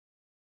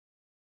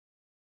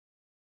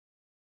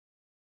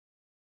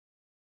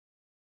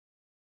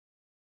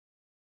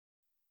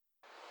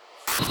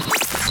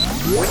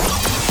This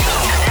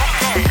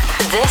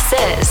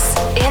is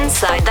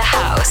Inside the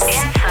House.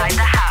 Inside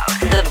the House.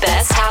 The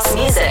best house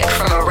music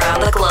from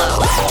around the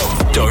globe.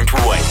 Don't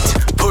wait.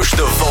 Push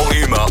the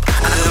volume up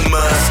and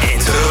immerse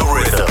into the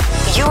rhythm.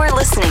 You're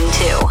listening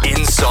to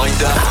Inside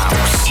the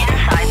House.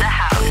 Inside the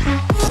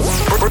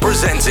House.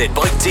 Presented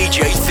by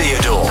DJ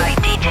Theodore. By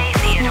DJ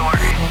Theodore.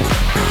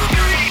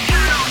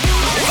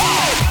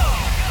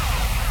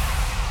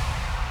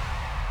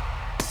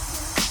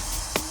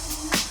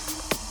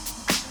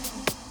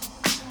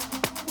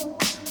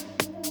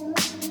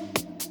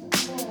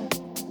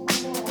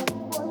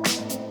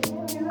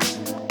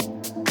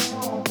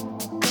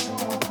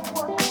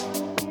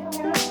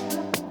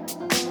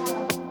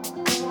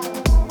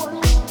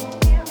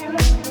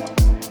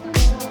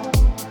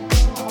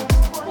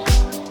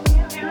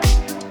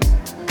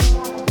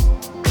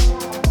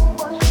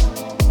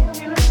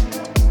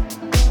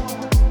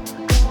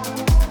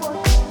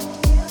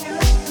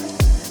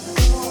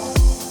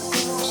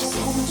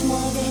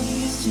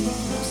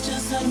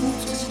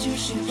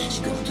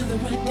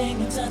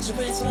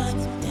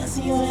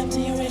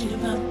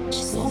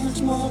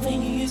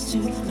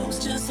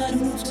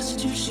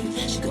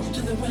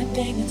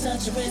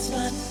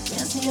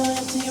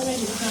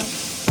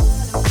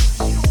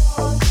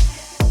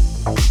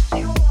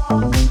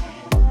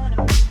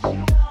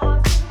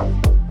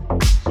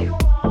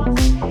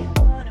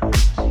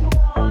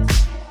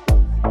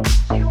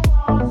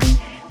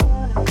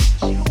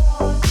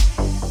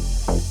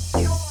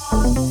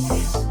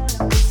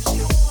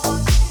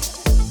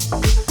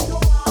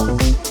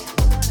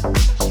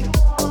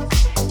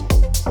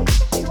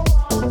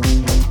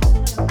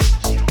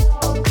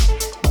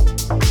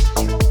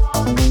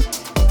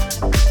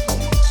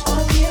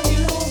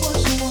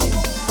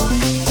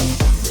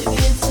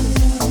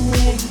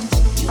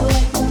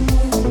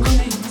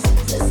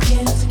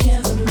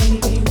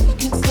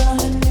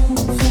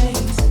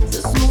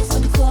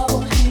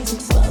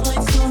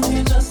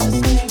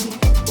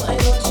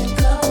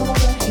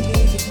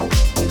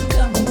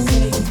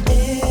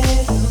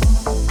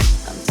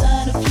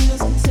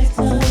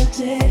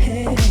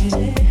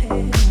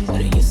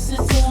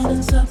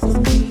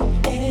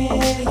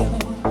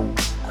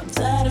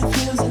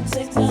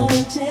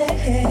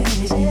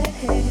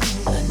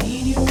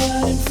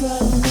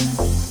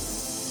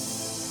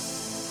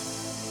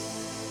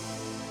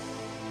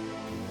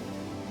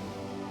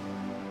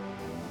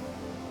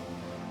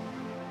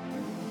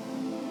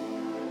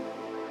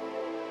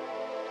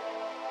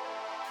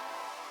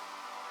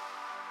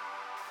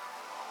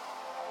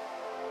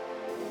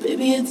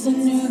 Baby, it's a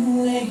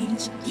new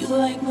age. You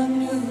like my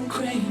new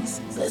craze.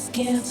 Let's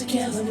get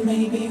together,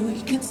 maybe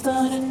we can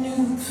start a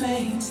new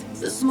phase.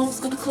 The smoke's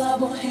got the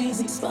club all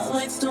hazy.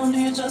 Spotlights don't do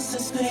you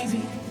justice, baby.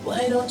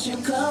 Why don't you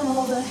come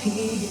over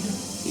here?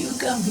 You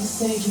got me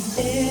saying,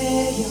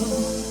 hey yo,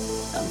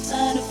 I'm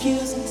tired of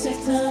using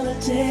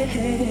technology.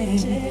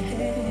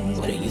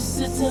 Why don't you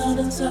sit down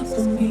on top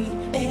of me?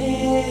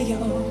 Hey yo,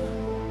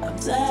 I'm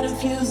tired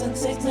of using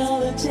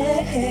technology.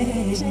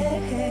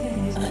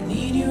 I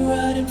need you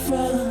right in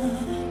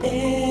front,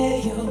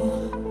 hey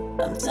yo.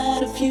 I'm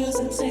tired of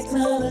using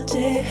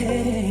technology.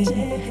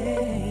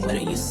 Why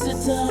don't you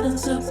sit down on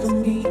top of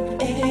me,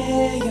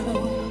 hey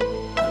yo.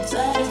 I'm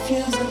tired of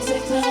using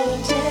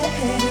technology.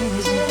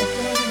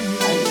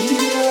 I need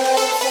you right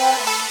in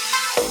front.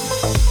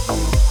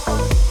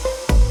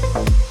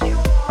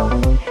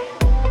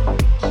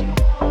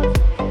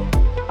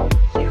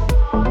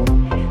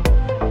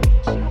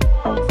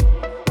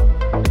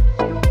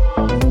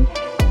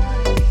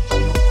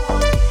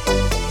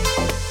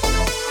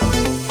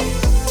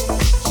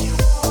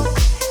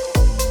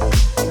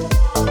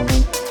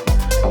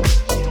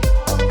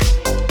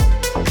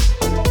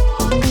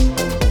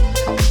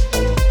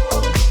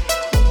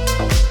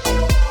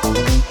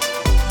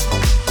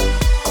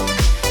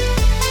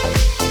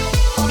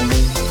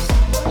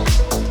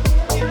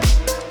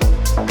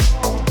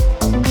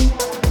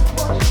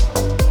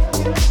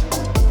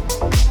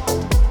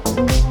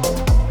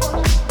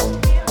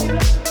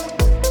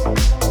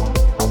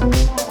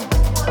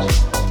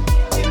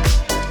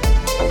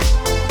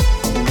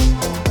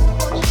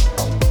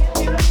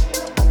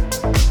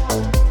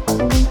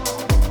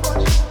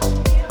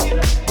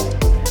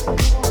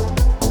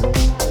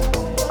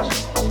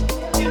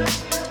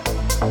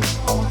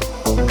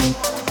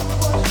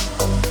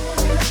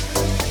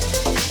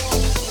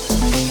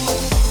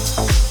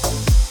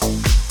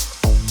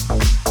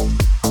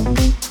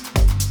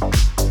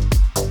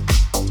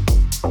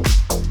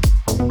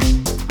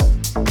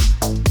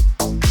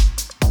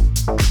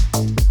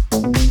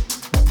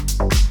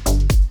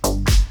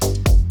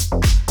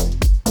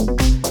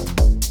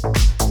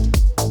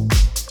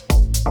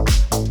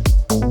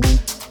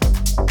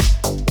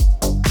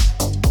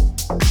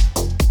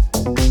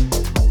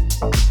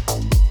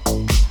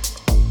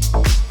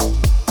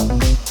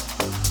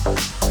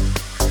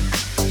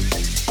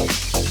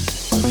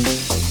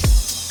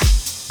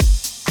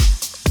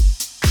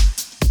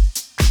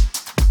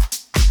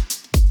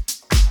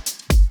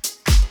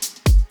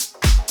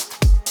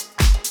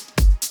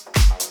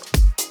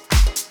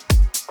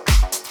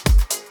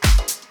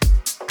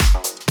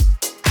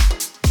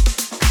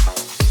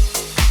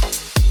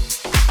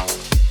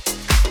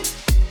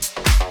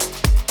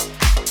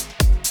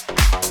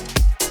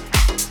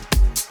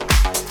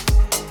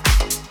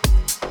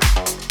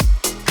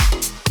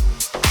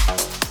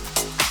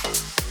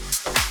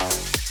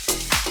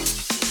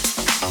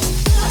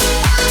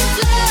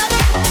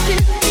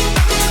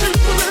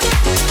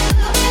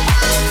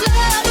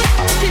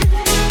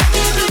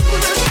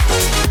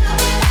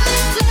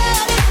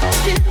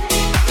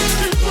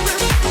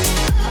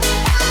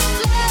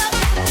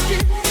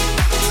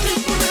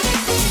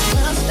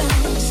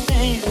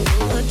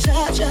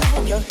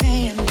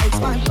 hand makes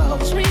my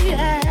pulse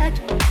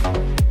react.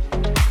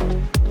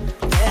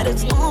 That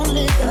it's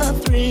only the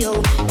thrill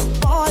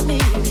of boy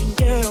meeting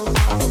girl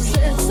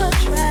opposites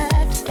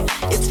attract.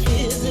 It's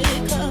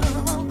physical,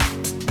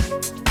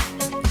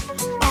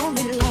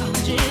 only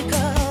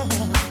logical.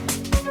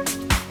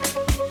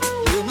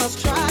 You must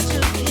try to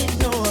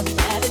ignore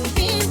that it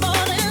means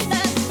more than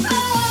that.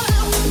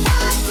 Oh,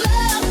 what's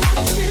love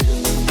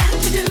got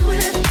to do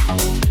with it?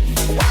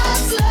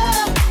 What's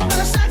love but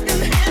a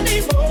second-hand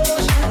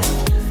emotion?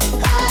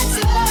 What's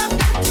love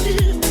got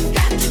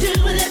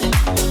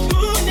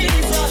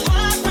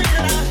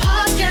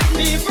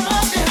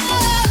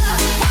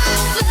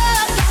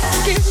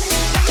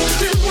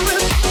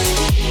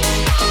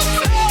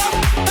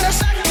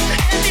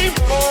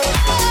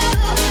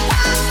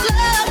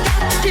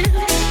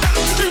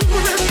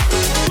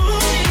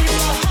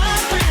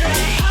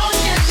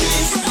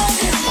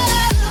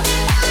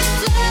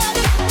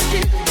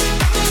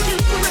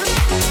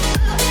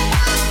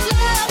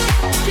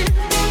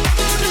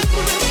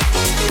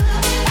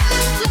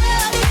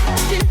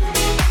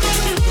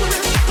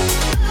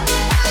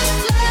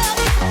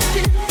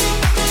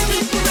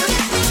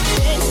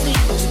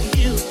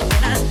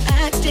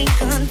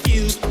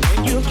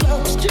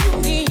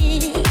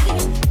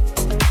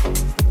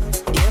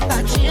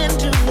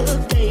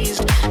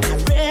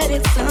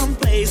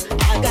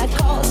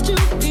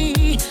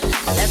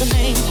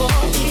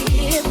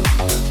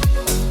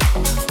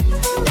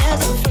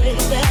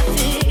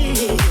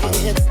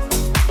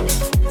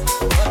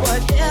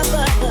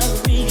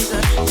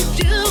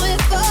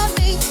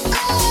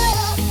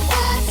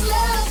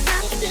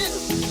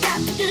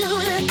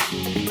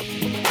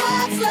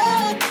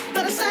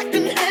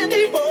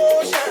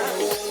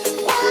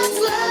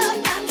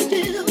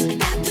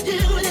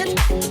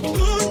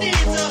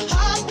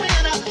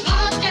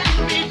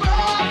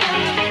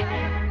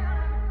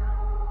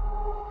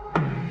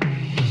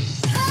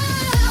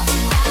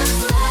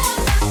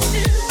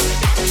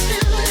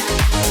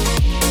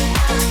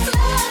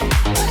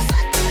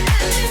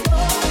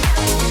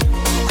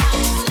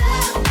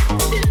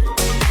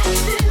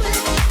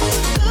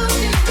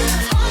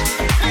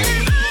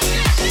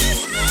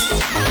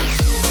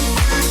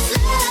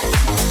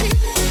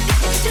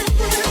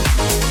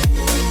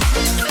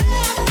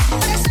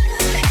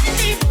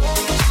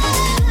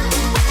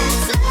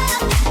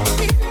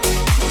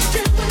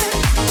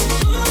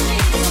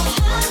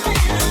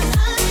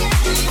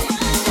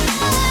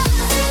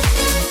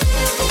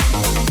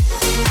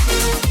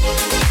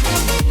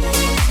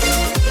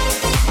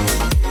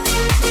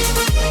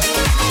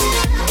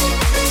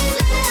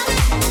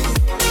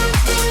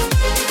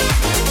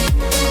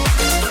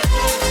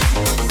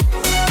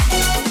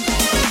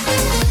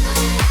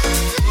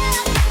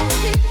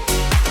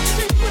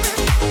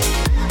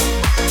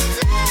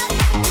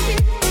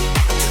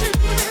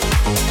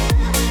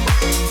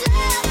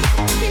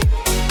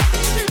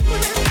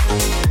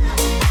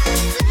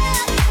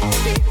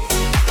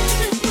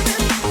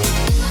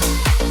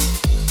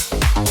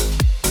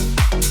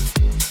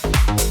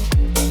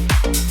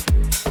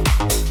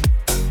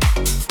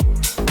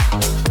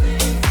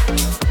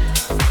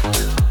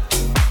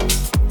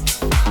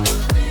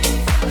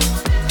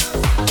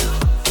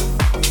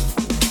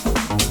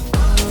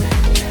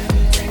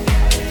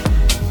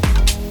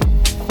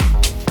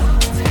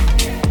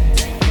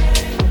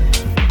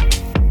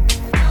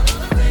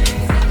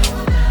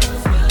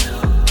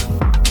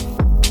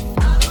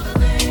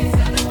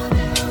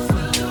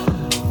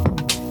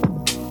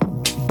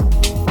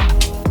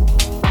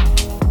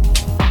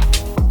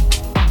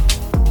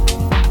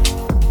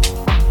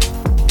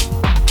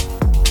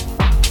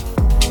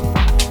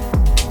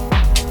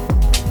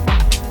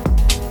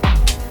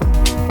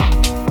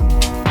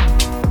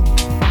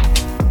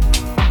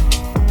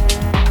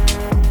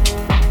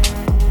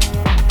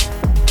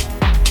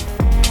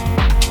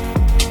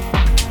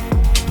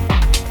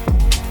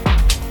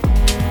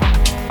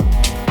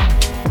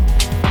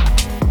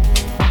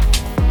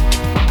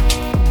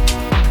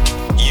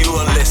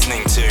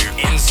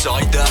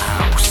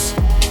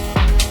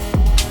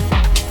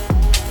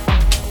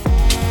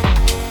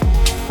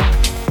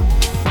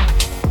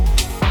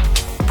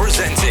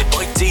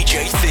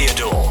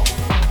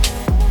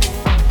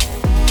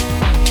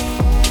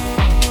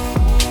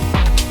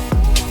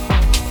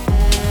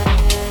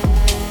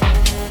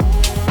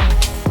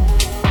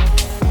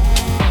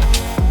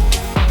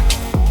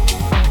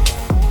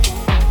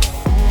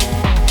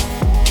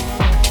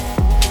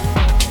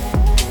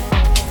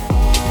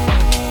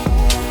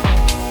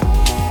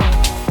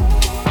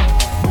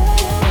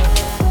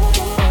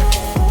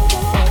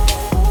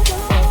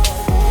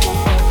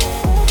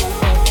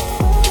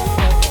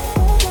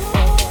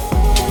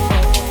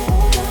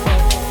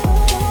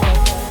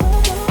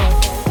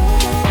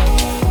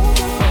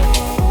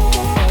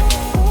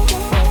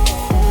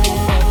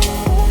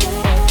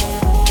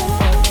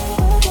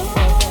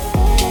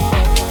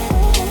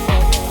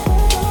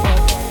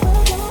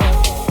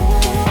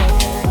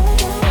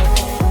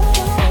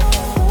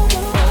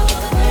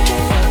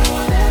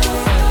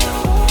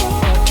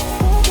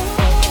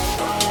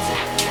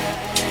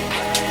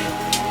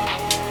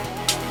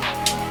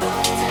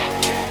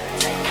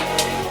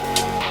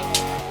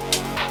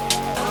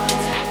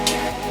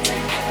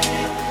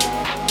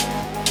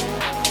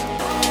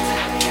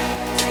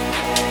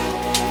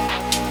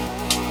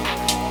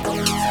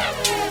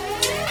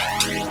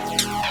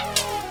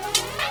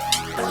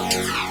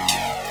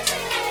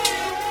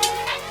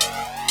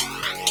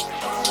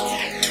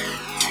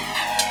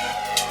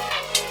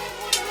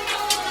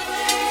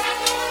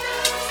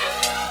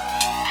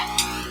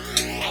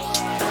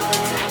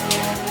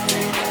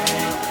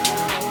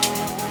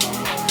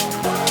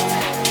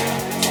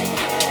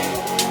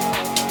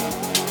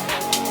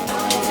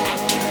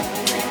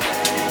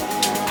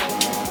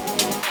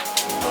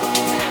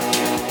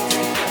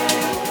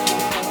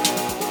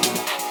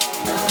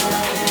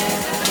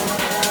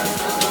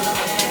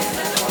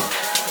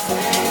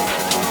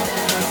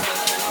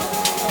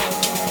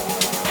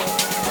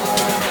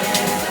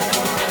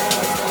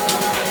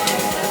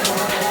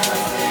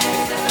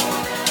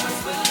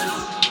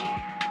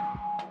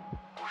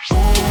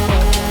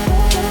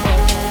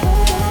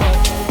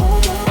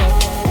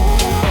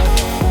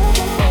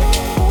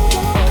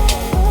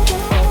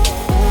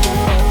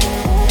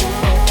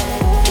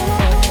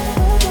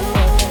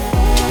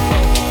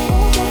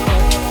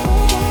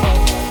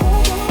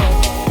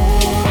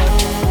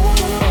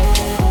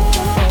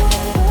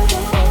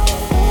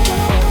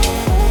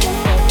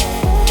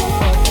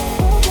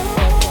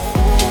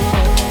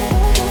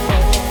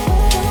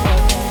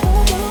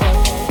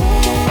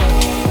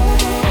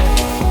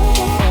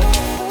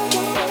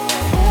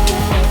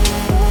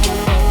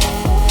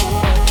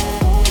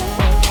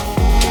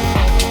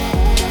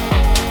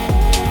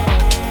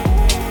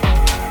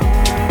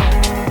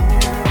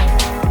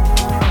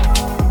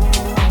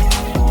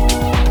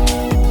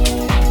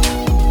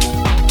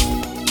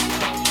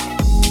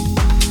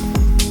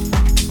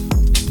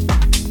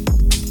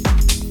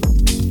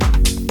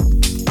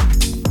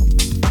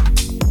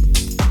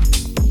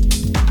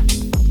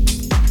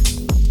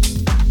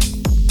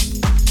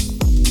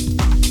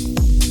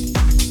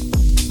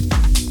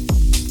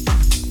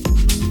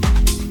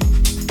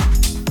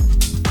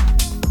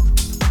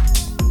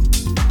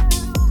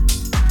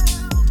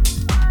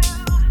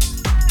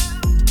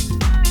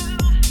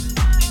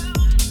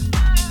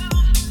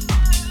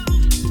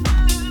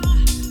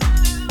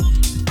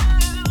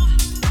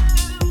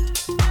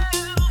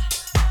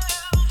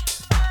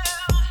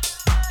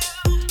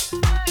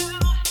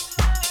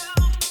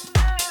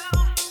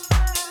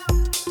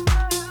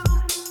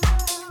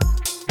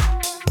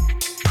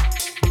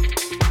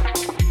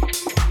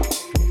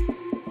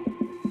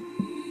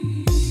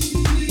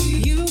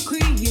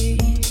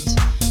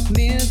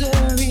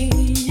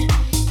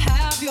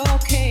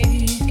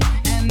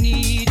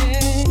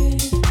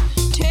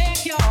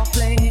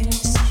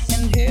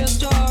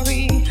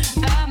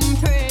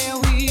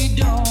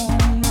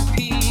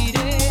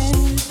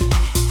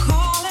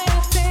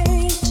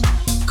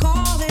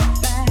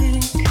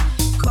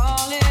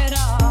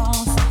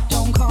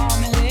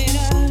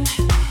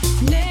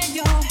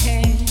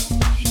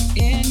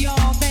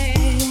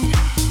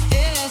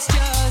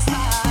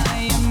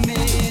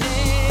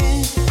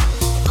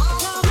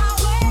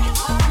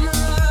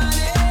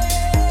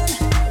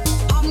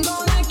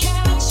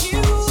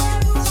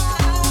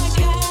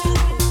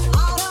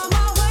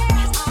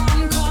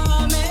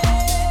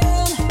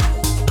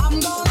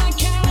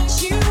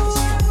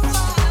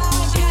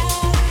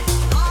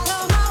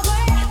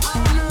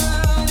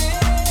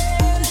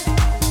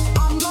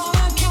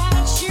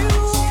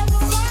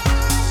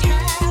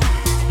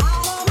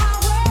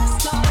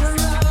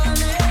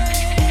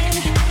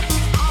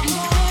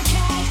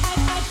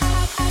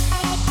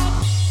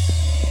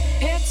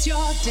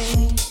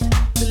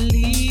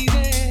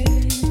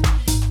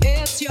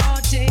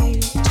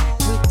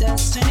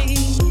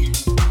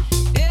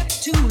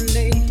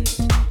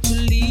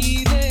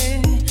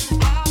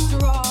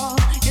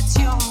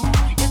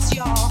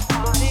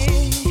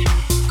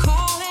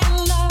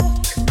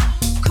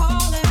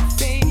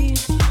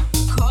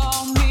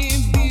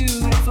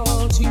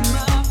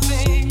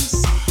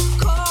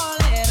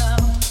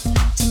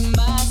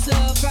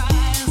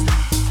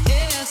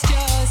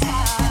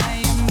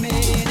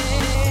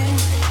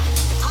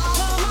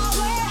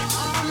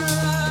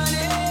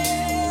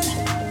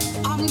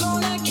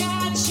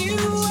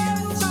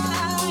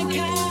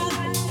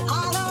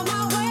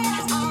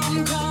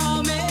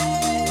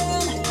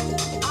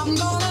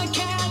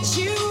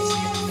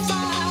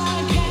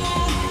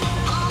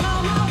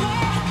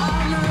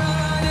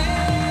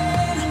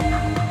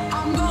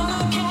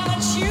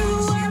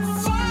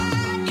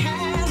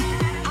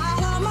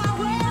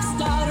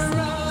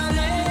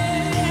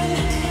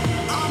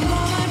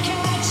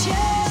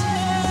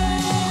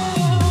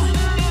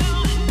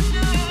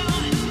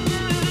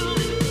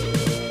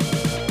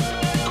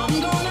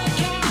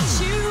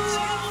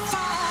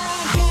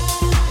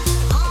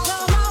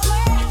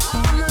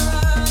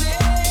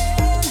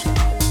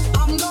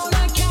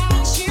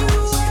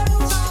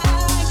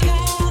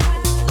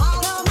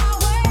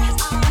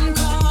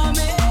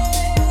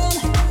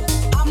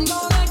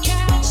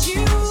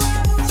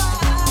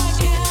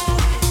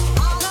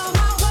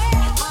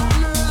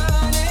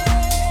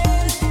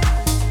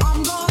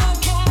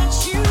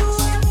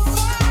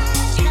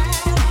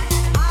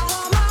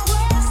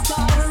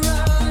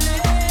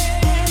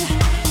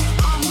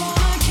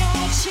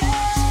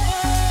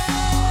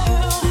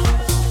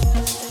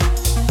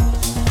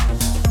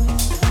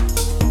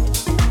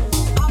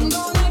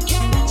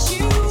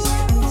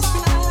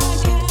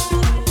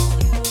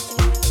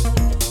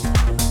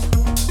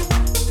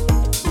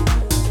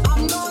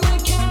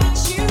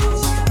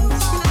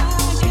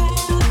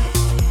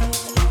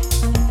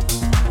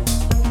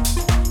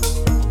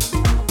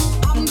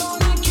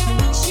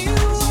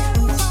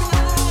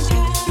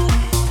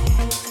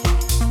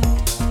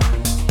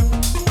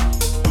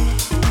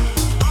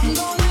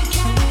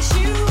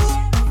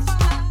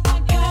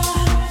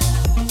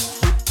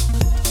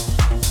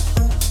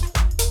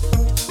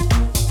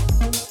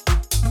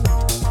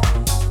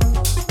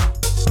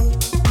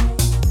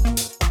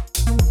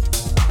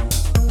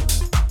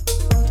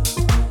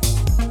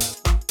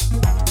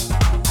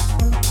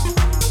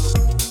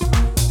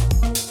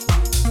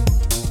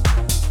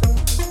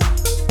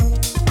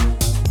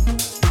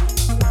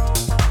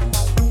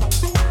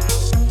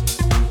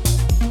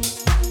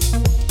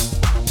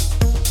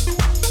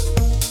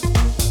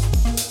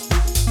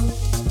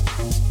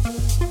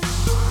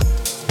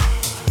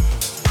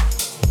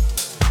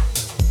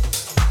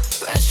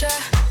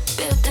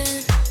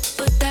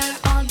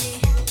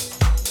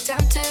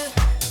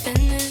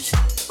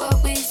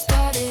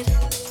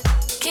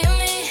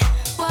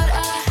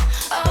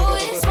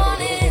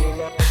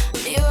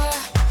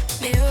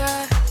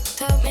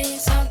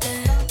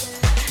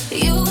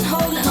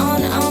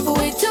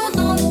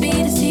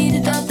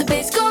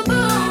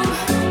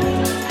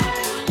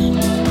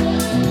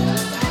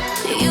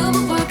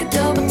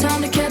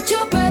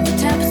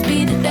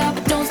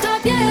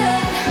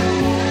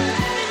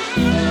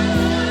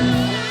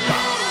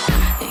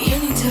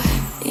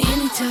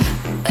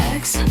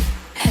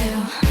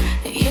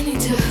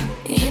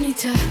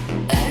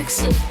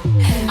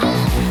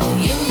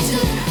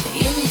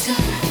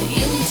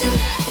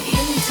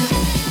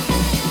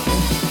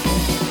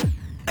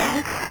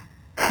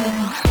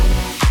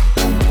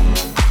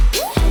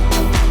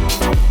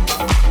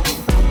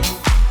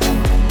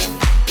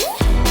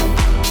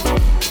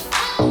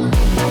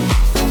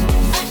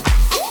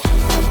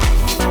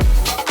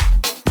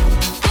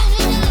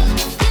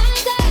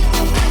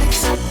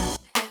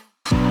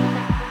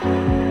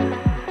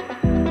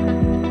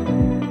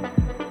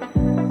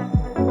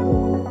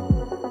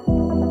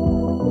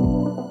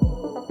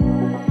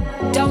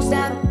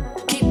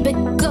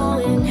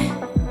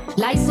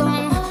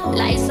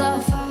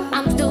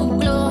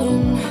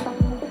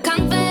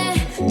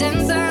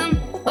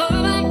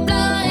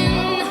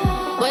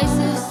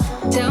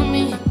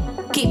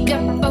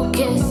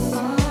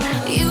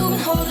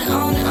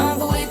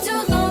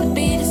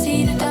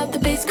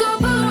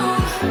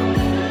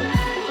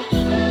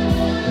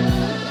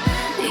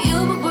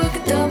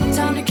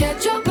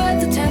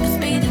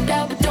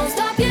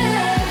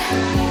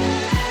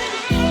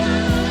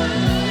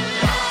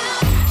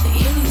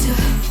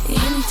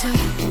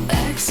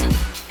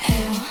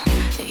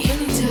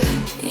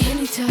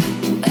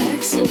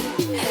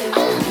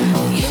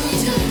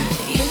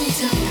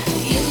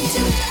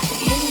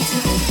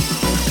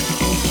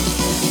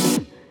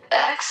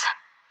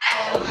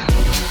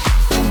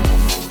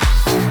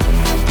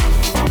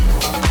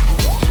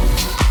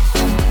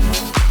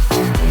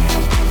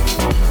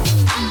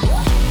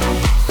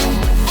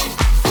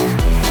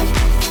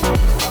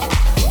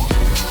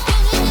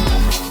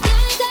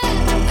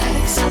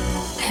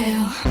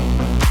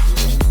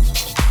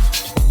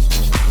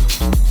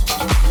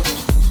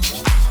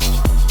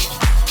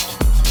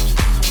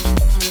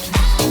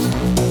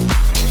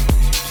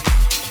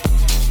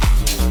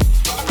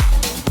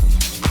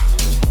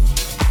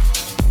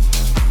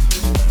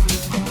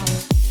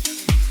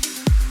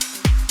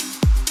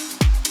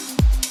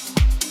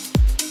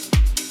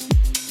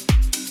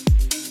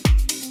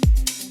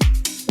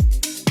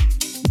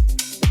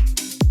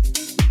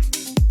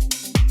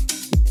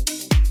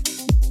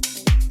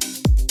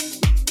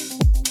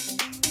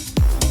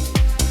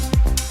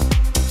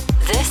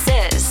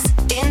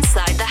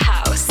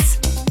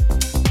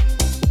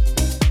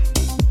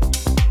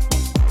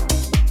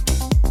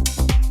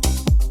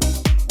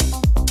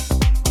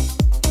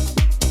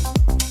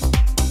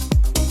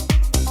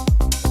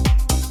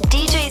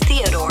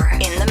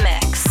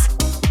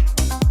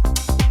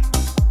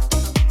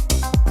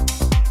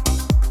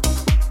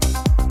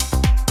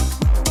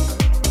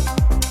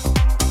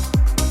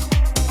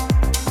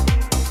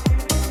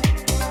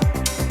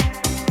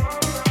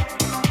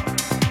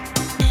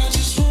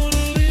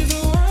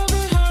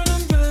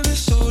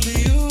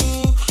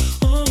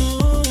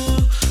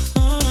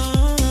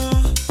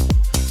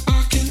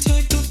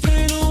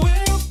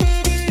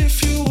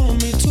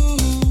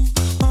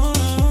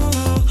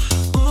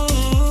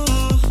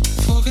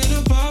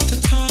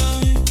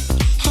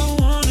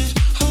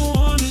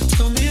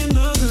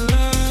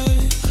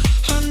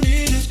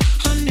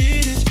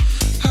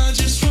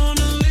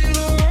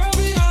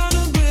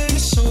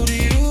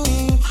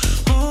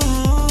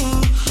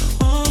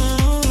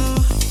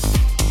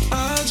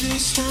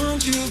just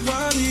want your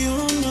body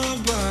on my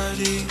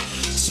body.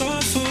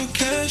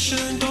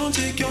 Suffocation, don't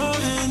take your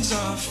hands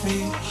off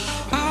me.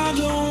 I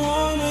don't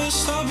wanna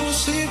stop or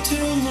sleep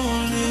till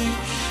morning.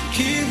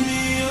 Keep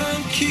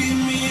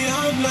me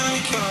up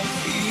like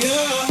coffee,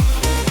 yeah.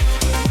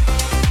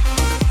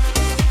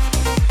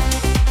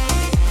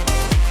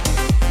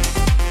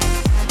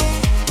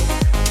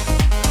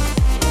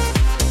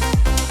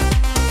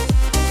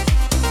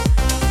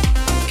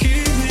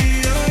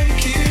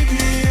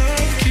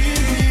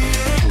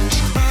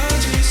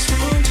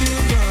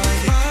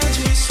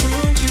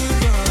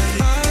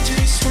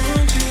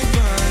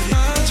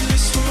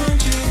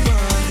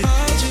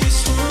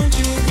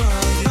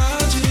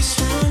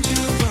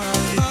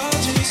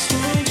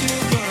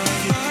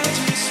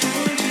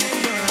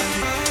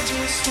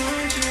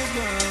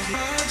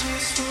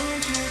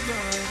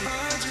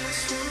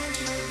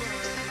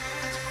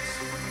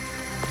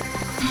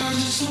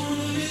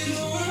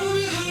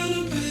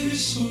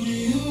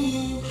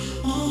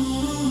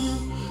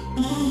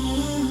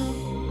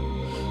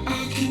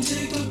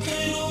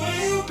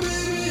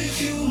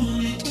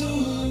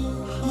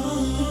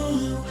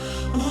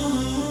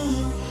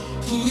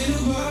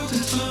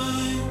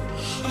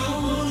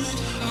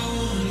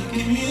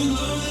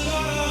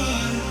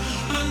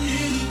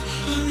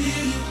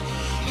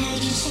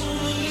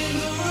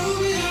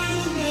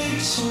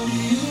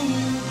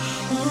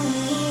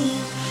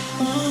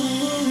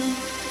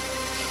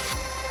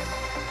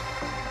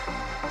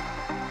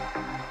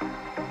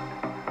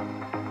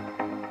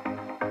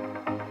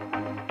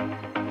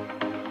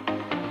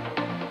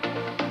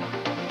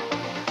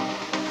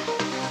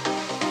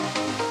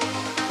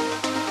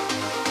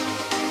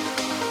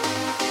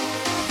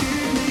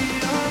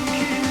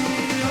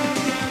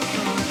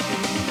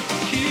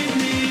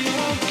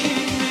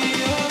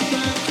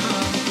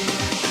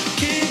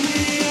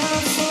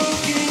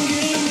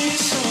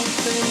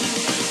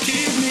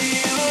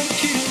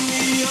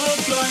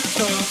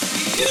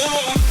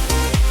 Yeah.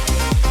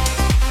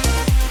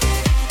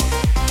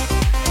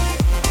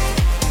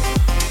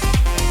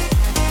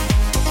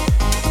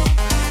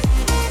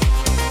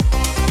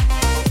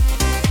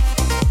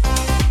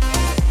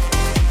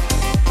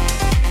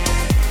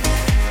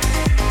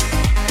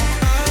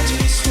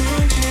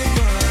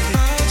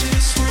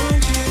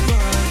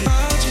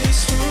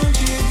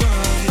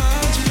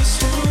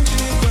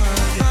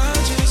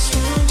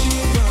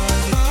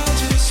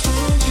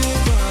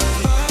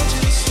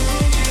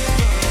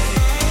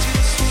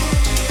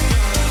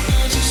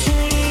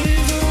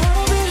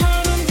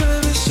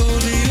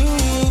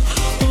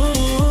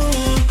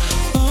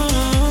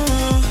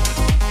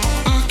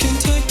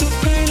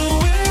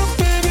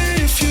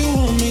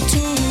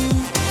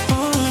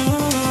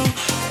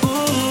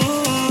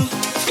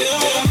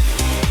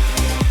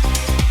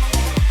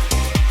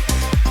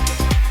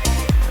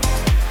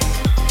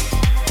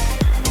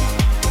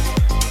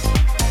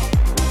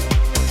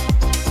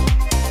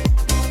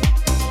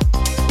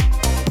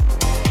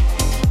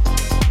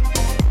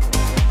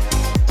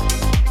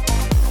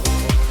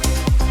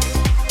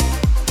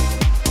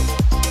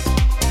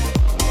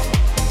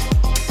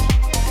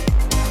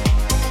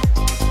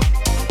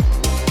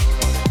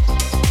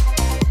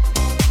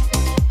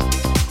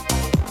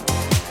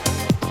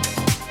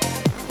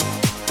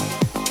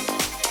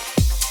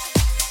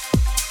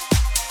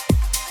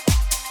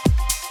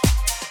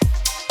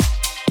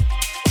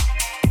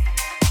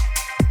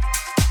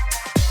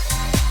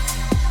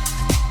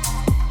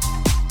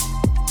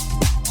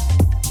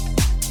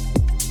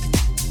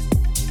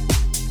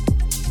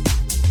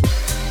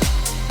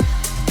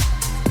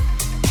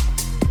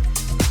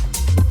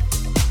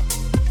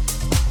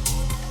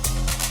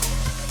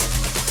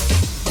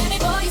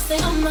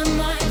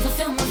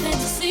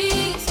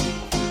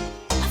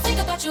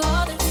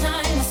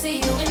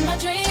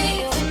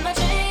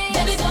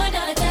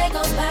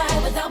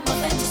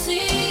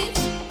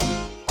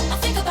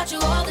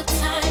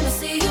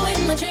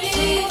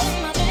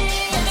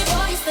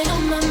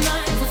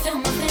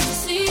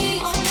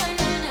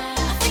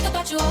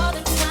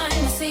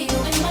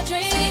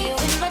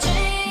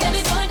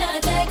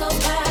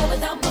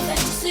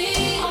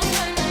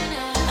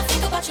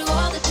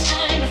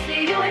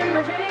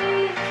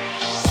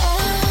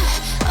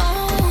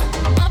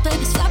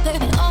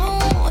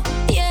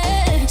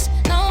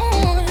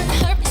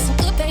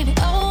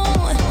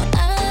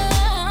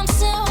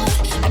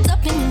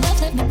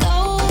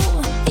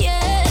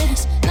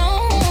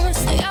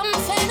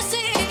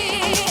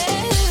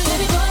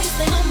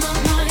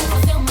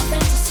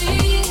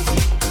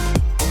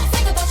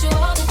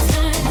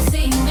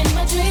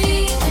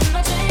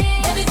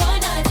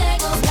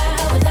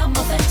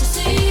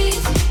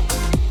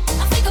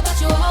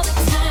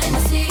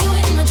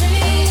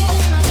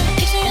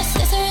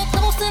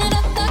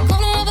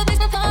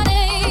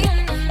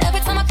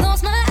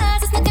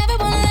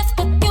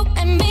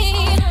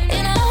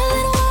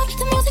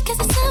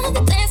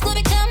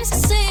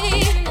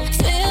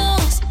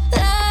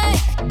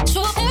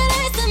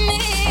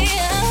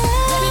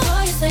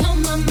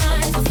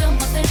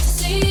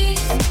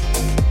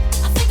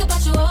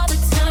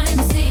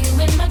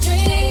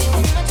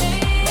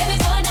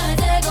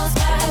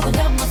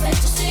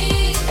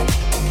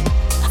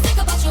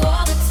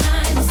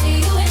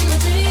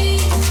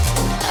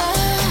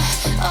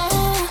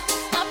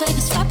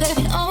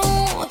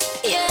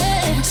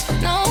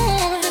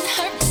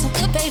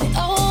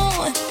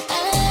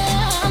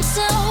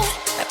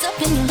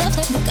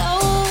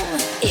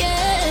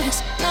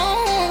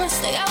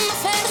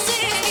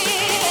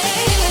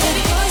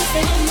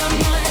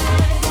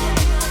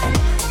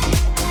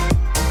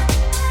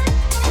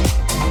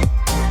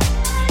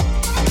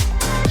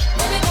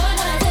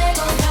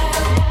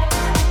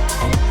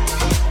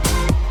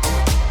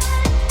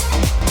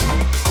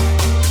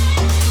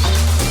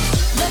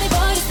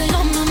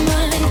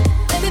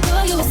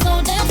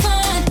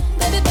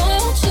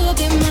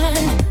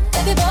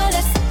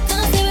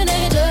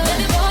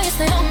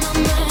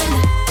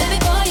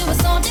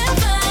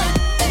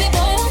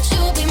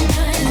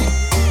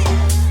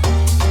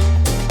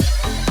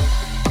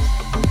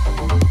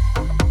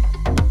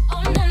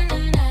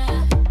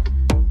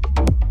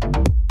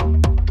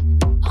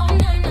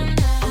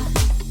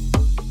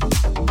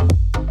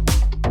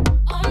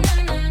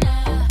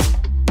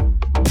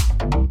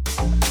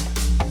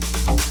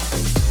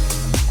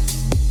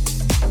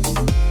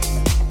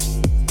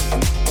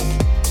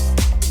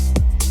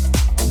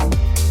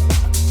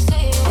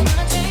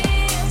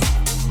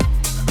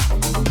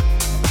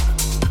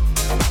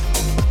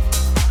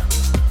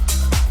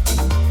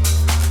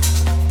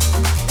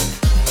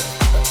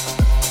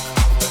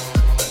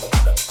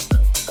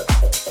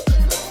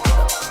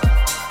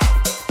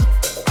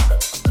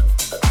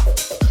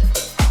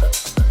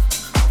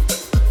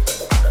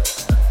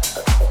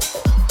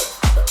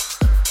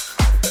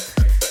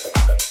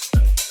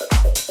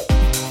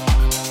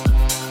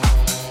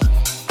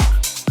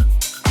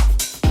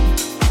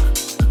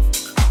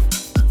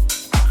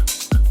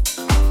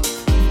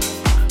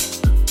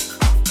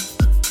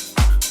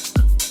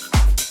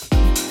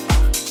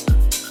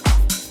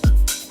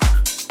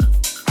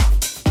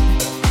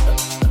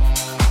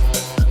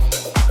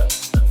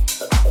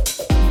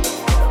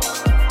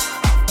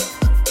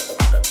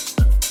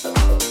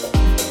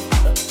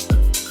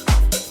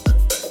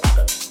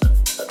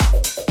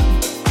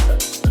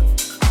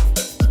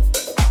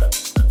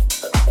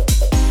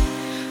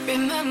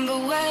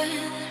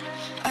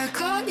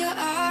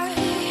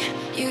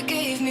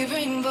 me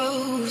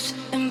rainbows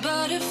and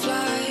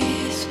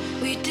butterflies.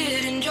 We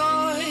did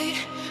enjoy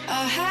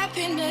our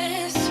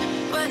happiness.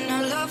 When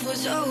our love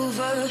was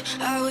over,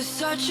 I was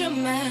such a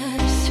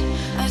mess.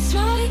 I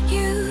smiled at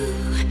you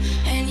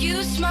and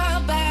you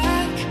smiled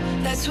back.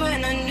 That's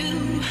when I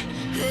knew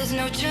there's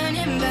no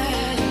turning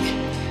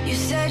back. You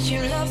said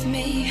you loved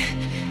me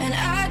and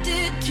I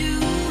did too.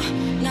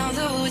 Now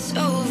though it's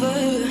over,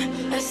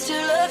 I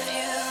still love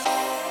you.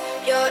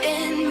 You're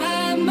in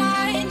my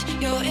mind,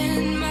 you're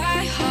in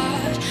my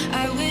heart.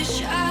 I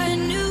wish I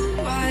knew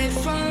right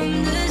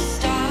from the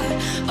start.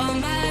 All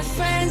my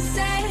friends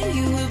say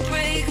you would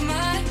break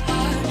my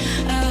heart.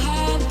 A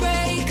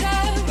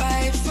heartbreaker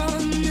right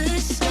from the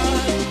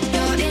start.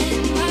 You're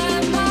in my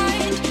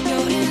mind,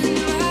 you're in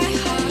my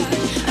heart.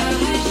 I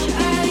wish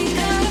I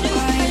could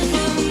right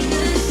from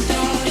the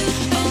start.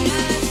 All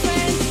my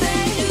friends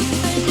say you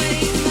would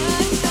break my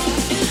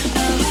heart.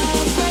 A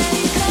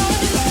heartbreaker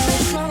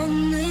right from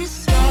the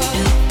start.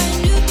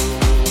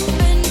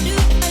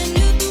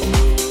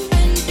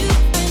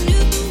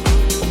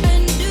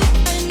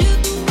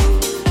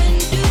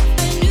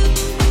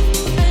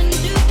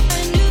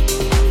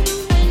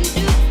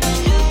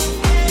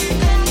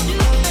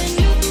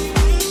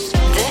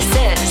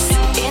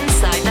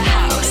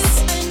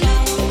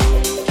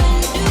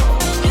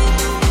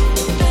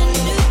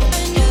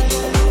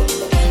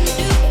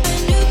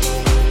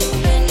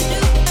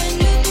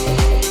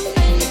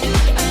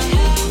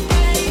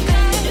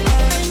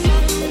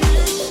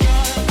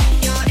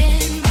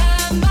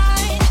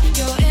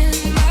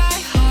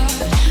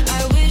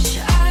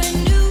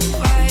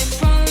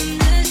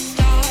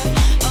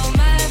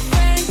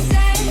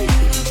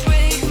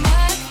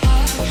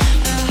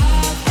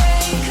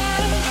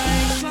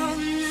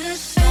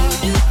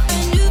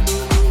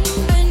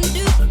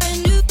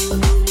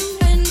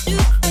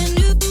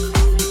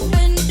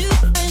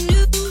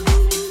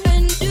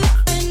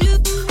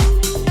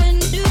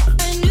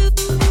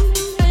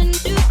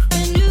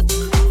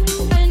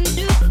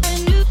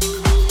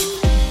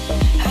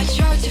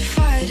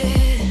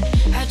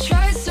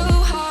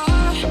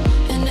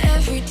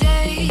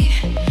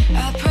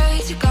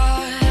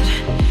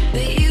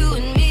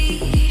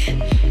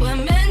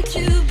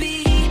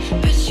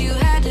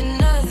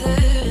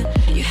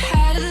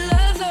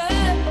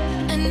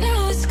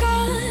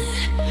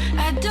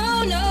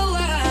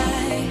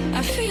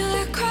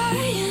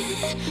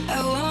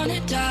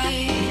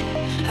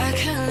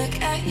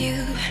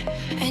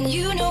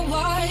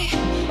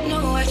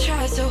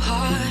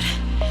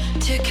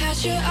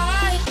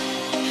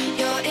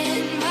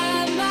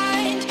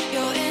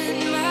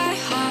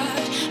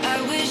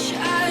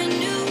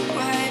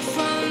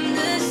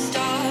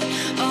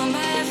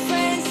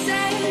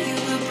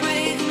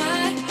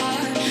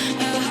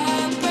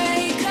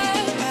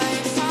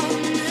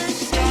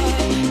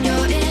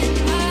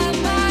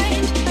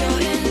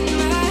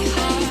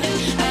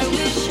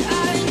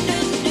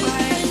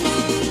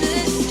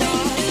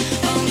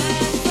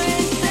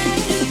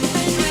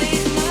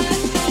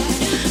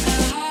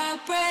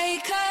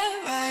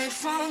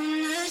 From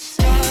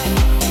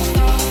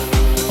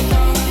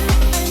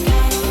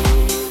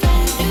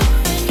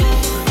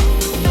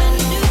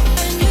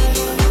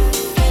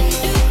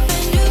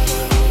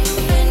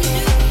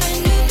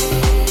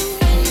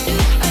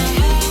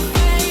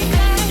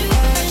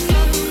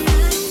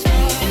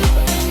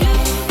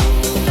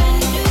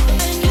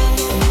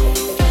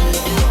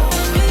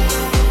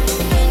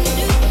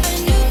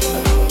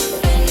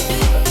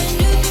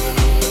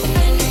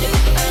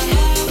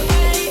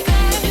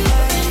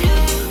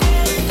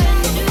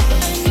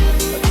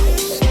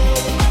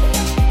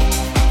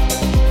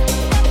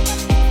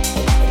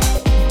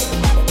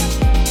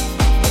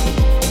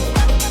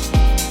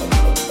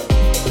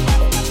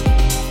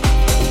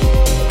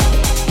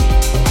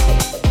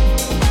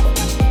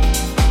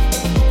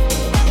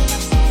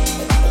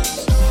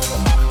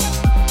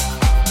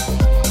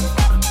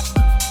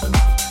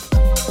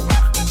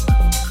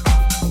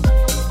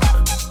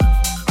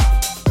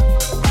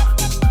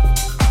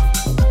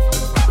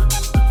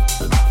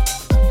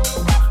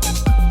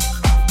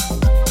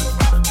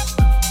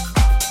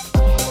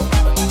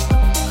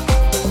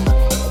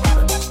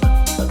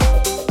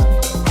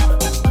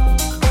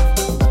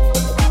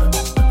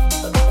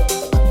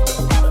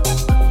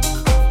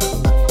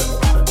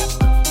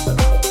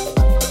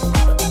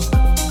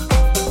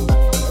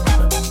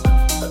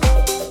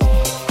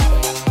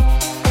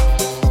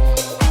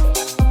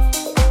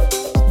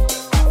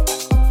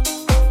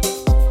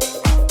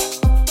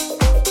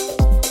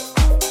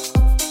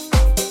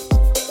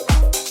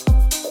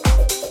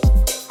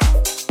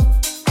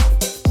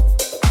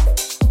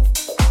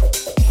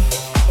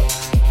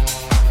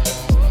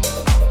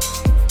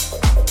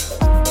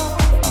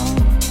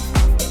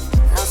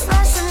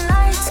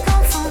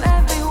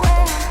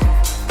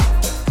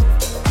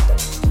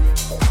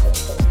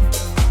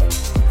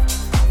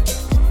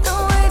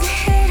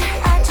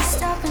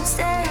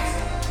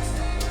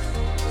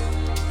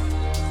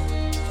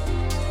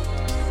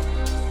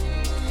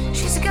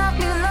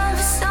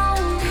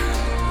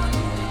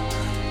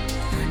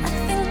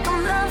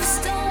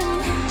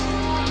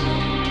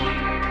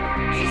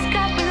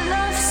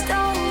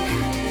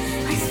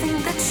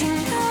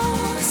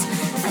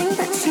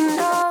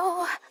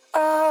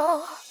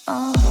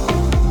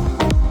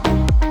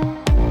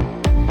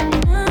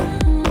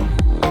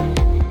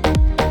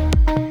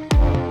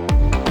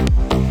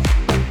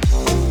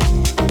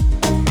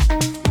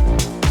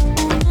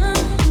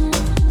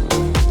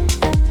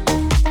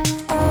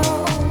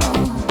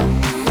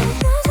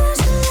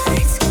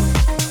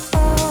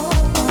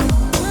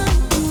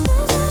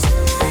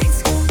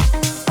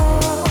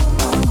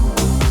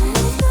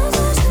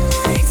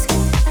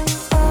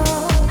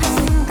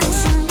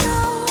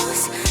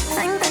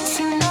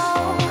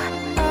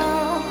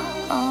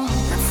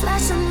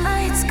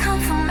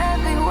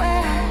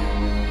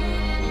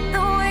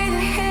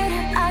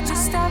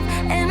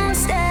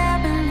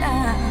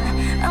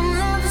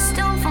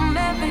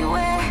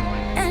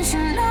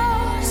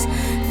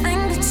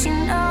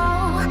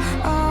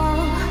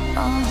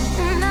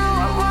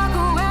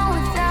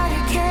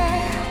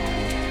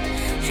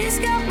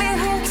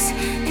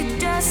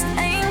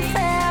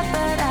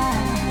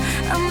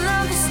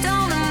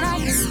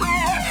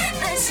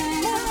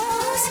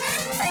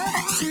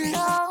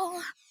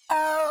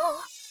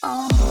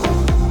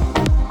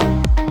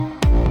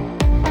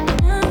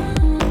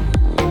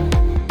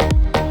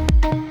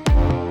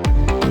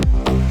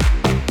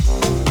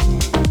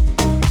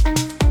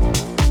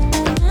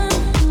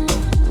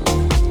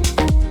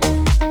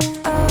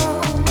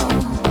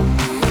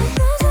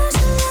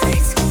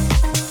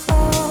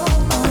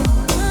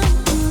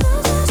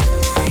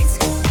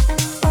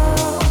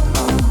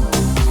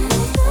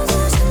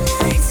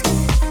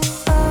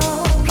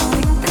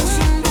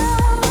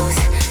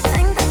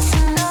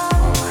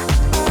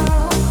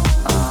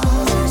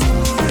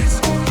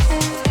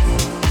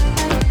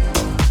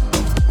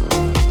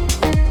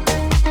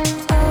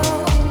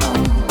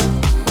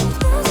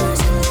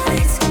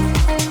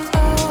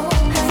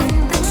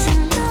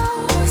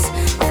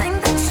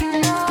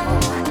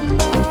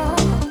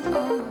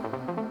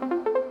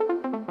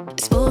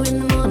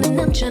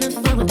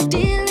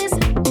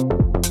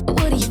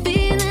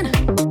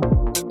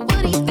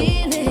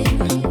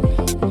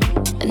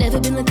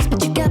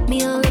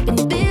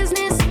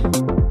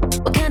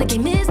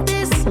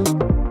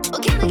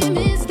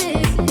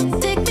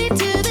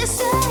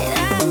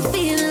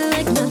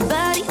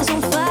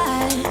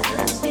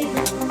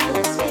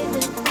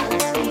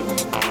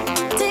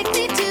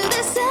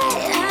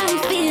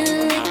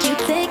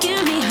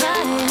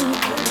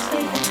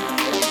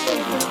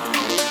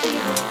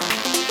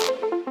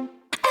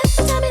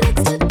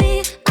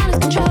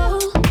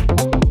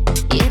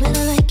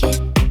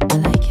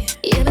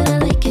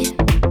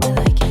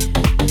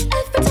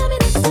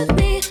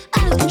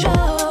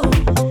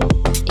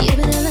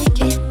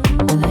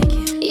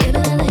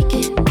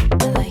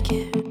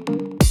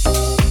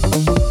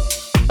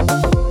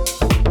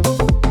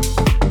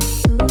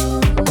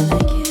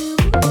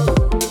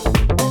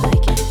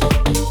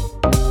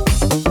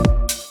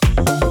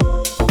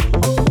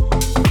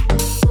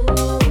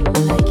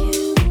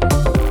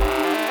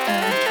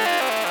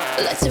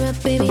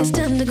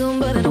gone,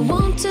 but I don't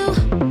want to.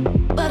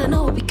 But I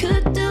know what we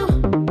could do.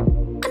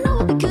 I know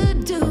what we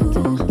could do.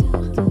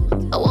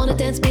 I wanna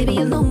dance, baby,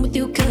 alone with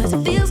you, cause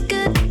it feels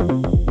good.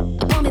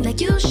 Upon me like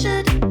you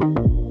should.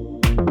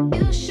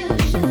 You should.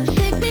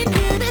 Take me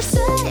to the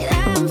side.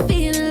 I'm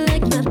feeling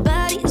like my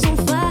body's on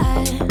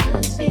fire. I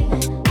love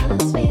feeling, I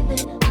love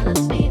feeling, I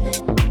love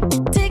feeling.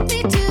 Take me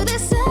to the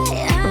side.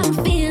 I'm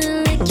feeling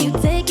like you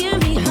taking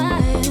me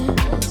higher.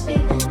 I love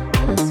feeling,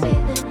 I love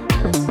feeling,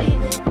 I love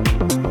feeling.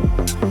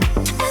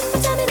 Every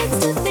time you're next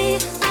to me,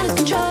 I lose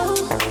control.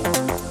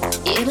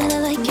 Yeah, but I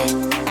like it.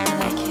 I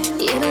like it.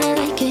 Yeah, but I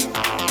like it.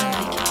 I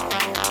like it.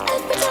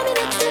 Every time you're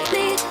next to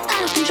me,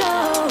 I lose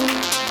control.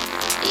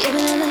 Yeah,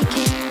 but I like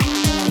it.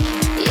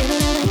 Yeah, but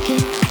I like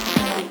it. Every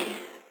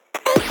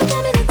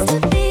time you're next to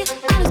me,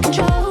 I lose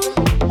control.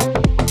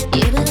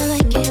 Yeah, but I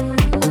like it.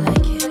 I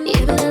like it.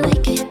 Yeah, but I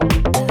like it.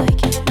 I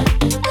like it.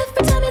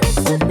 Every time you're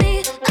next to me,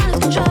 I lose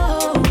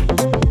control.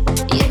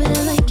 Yeah, but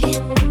I like it.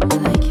 I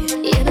like it.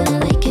 Yeah, but I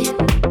like it.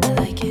 I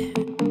like it.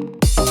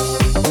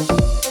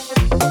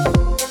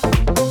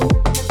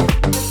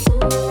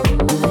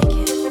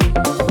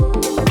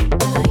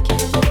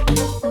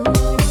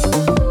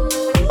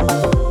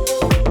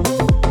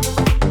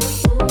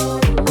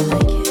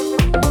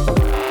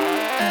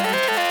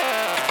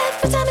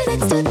 Every time you're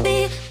next to me,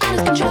 I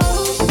lose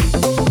control.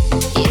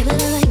 Yeah, but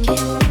I like it.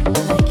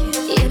 I like it.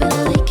 Yeah, but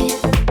I like it.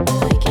 I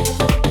like it.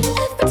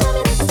 Every time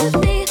you're next to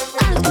me,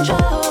 I lose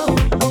control.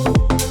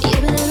 Yeah,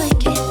 but I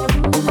like it.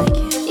 I like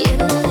it. Yeah,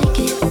 but I like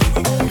it. I like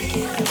it.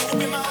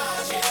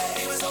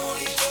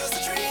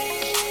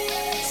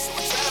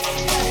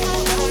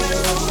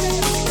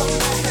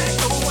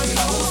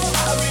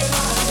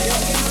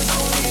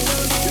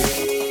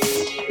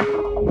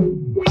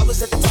 I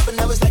was at the top and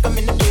I was like I'm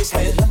in the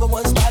basement. Number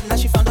one spot, now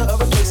she found her a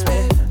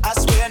replacement. I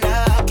swear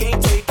now I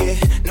can't take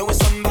it, knowing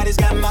somebody's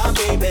got my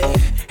baby.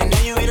 And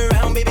now you ain't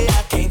around, baby,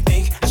 I can't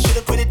think. I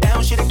should've put it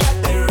down, should've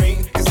got that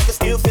ring. Cause I can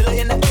still feel her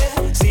in the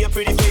air. See her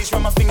pretty face,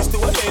 run my fingers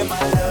through her hair. My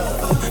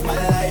love, my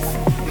life,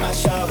 my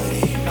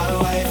shawty, my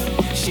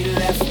wife. She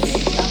left me,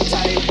 I'm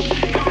tight.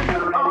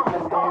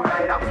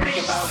 I'm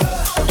thinking about her,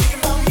 thinking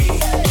about me,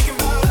 thinking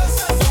about us.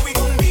 What we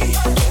gon' be?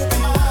 Open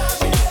my eyes,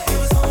 yeah, it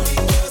was only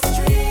just a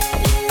dream.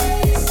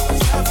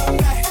 Travel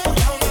back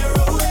down that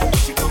road,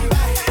 she come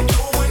back,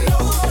 no one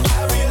knows.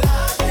 I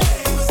realized that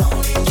it was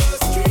only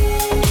just a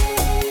dream.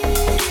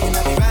 And I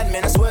be riding,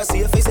 man, I swear I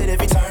see her face at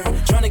every turn.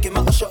 Trying to get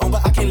my usher on,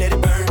 but I can't let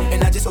it burn.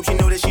 And I just hope she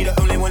know that she the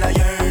only one I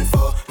yearn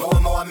for. More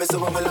and more I miss her,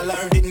 when will I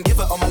learn? Didn't give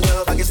her all my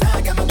love, I guess now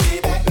I got my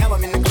payback. Now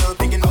I'm in the club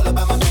thinking all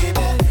about my baby.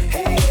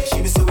 Hey,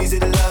 she was so easy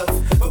to love,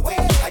 but wait,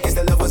 I guess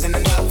the love wasn't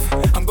enough.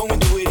 I'm going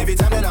through it every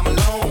time that I'm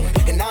alone.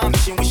 And now I'm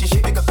wishing she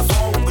pick up the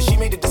phone. But she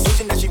made the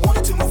decision that she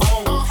wanted to move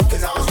on.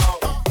 Cause I was wrong.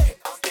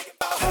 I'm thinking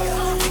about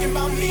her, thinking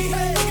about me,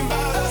 thinking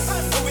about us.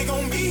 What we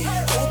gon' be?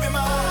 Open my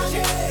eyes,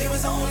 yeah, it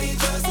was only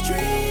just a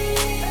dream.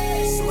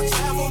 So I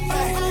traveled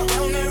back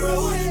down that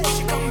road. When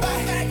she come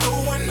back, no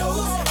one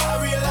knows. I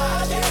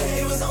realized,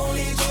 yeah, it was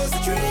only just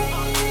a dream.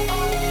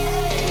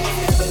 If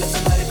you ever love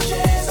somebody, put your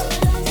hands up.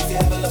 If you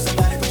ever love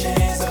somebody, put your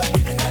hands up.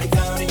 And now they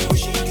counting you,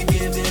 she can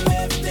give them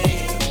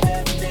everything,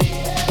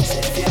 everything.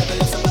 Said if you ever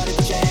love somebody,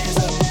 put your hands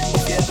up.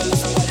 If you ever love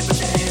somebody, put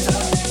your hands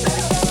up.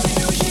 Now they counting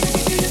you, she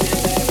can give them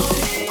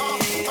everything.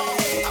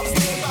 I was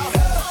thinking about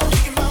her,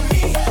 thinking about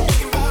me,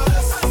 thinking about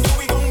us. What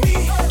we gon' be?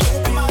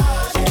 Open my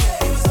eyes,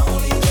 yeah, it was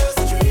only just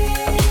a dream.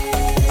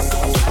 So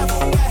I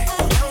travel back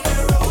down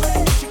that road.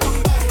 When she come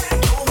back,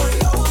 no one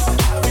knows.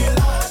 I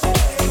realized,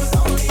 yeah, it was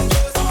only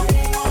just a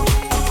dream. I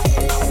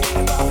was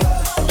thinking about her,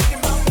 thinking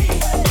about me,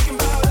 thinking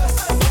about us.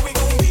 What we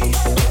gon' be?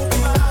 Open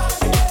my eyes,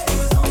 yeah, it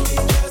was only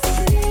just a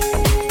dream.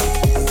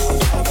 So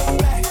I travel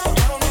back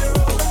down that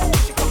road. When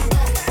she come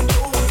back, no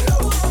one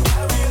knows.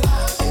 I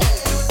realized, yeah, it was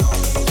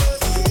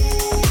only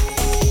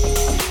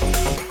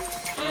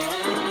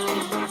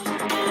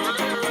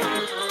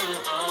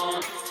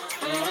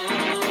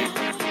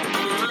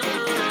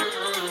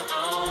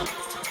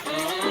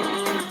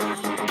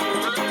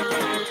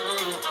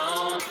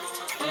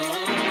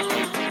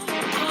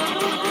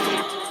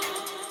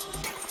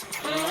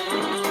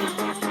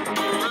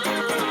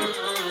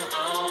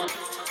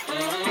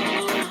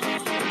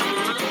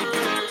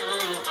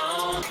just a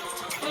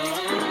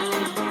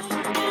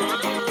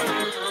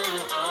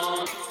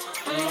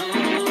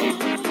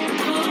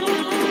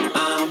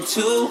I'm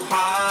too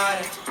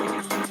high.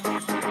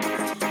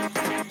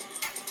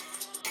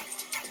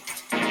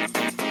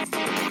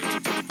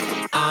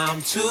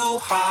 I'm too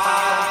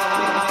high.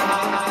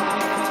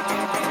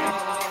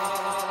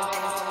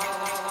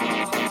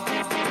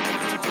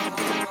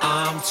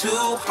 I'm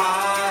too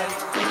high.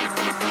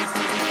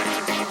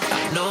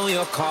 I know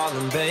you're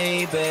calling,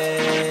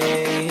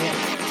 baby.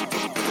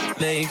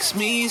 Makes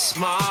me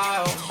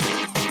smile.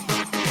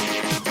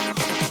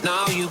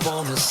 Now you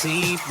wanna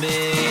see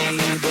me,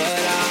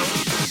 but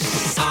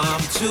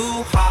I'm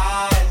too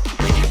high.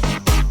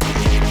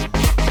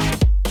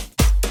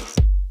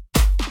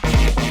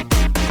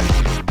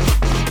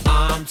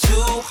 I'm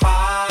too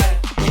high.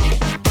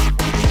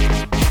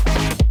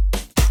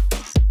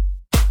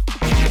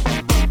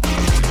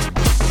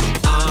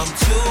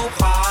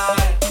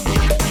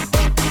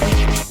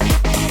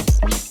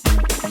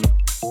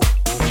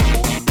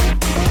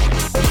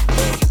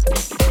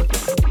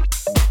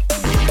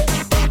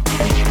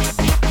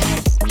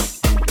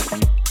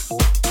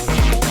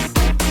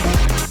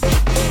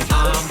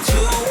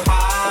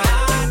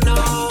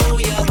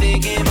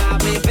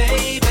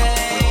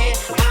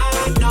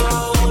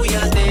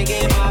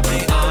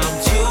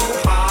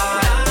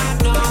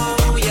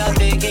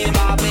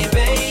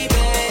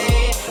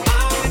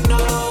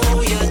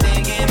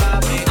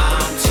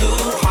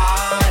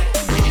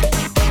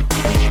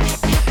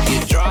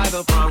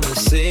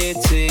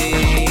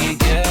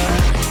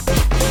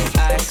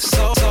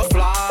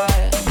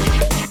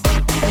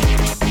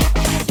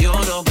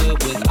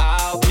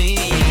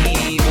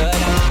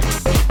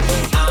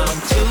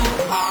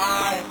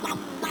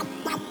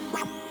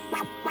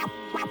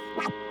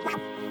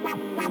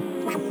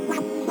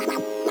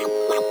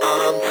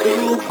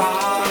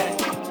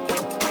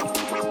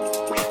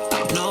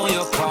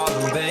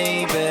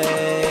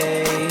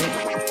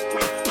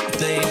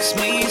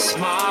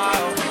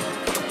 smile.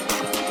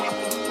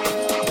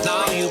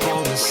 Now you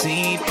wanna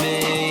see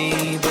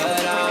me,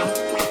 but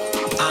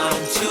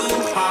I'm too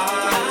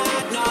high.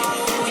 I know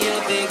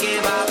you're thinking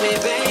about me,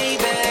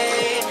 baby.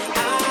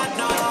 I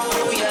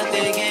know you're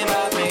thinking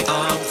about me.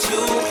 I'm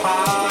too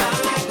high.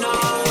 I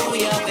know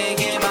you're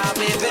thinking about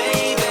me,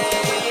 baby.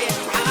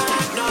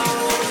 I know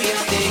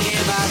you're thinking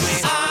about me.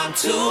 I'm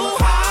too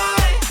high.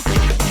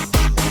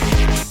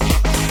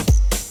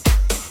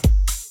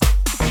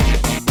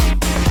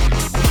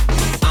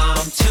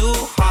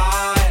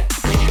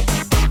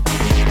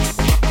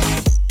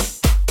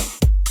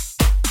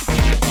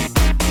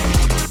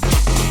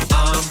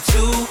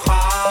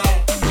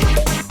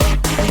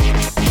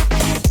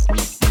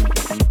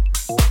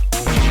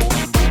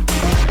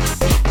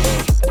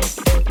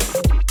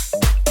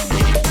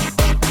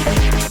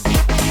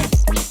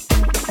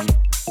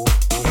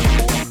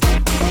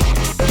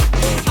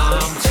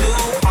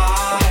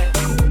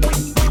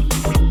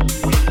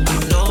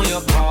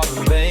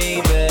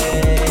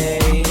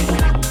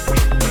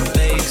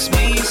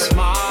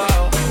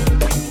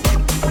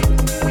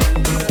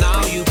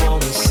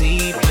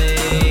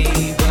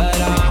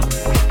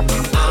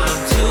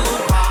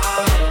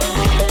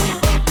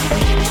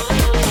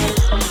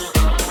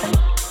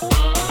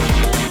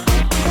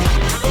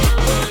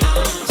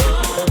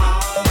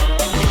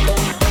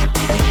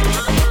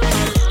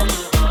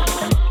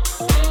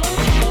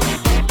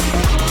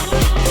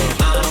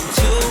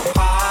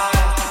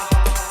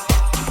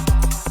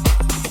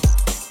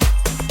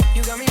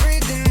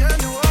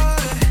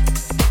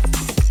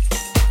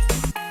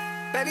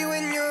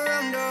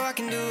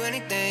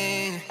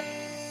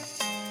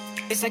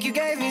 It's like you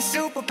gave me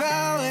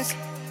superpowers.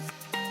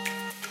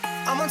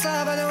 I'm on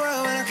top of the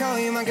world when I call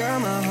you my girl.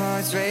 My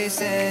heart's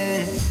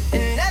racing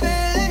and never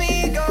let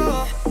me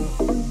go.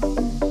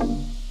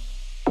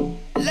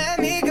 Let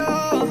me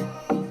go.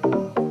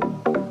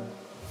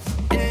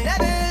 And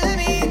never let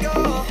me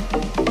go.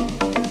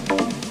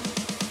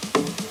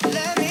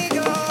 Let me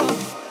go.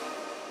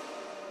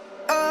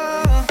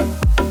 Oh.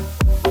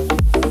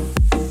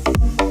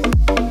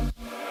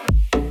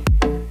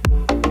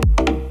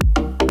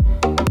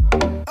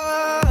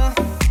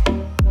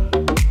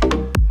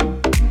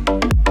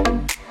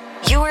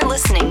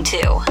 Listening to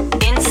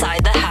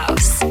Inside the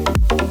House.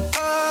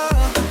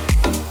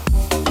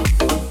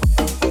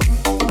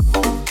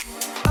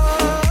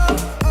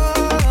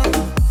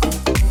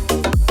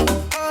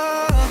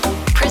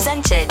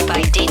 Presented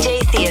by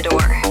DJ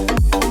Theodore.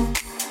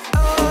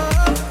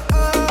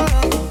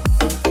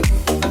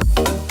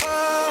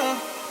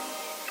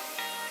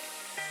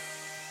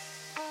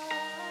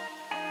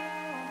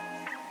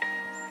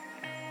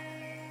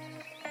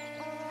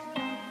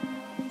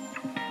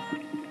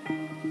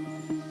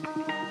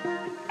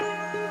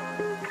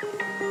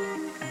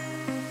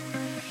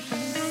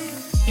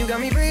 You got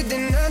me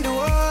breathing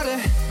underwater.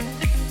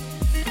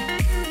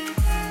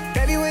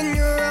 Baby, when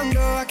you're around,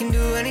 oh, I can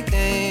do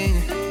anything.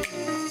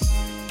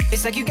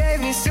 It's like you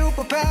gave me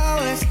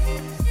superpowers.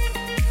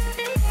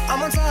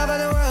 I'm on top of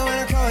the world when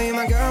I call you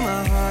my girl.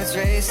 My heart's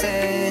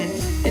racing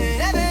and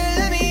never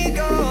let me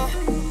go.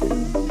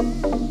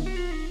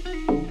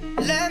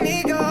 Let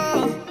me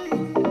go.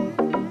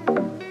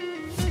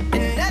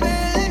 And never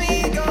let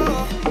me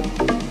go.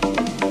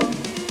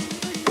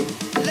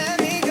 Let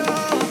me go.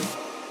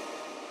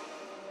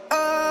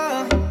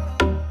 Oh.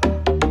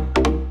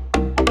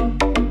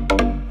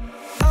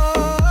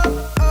 Oh.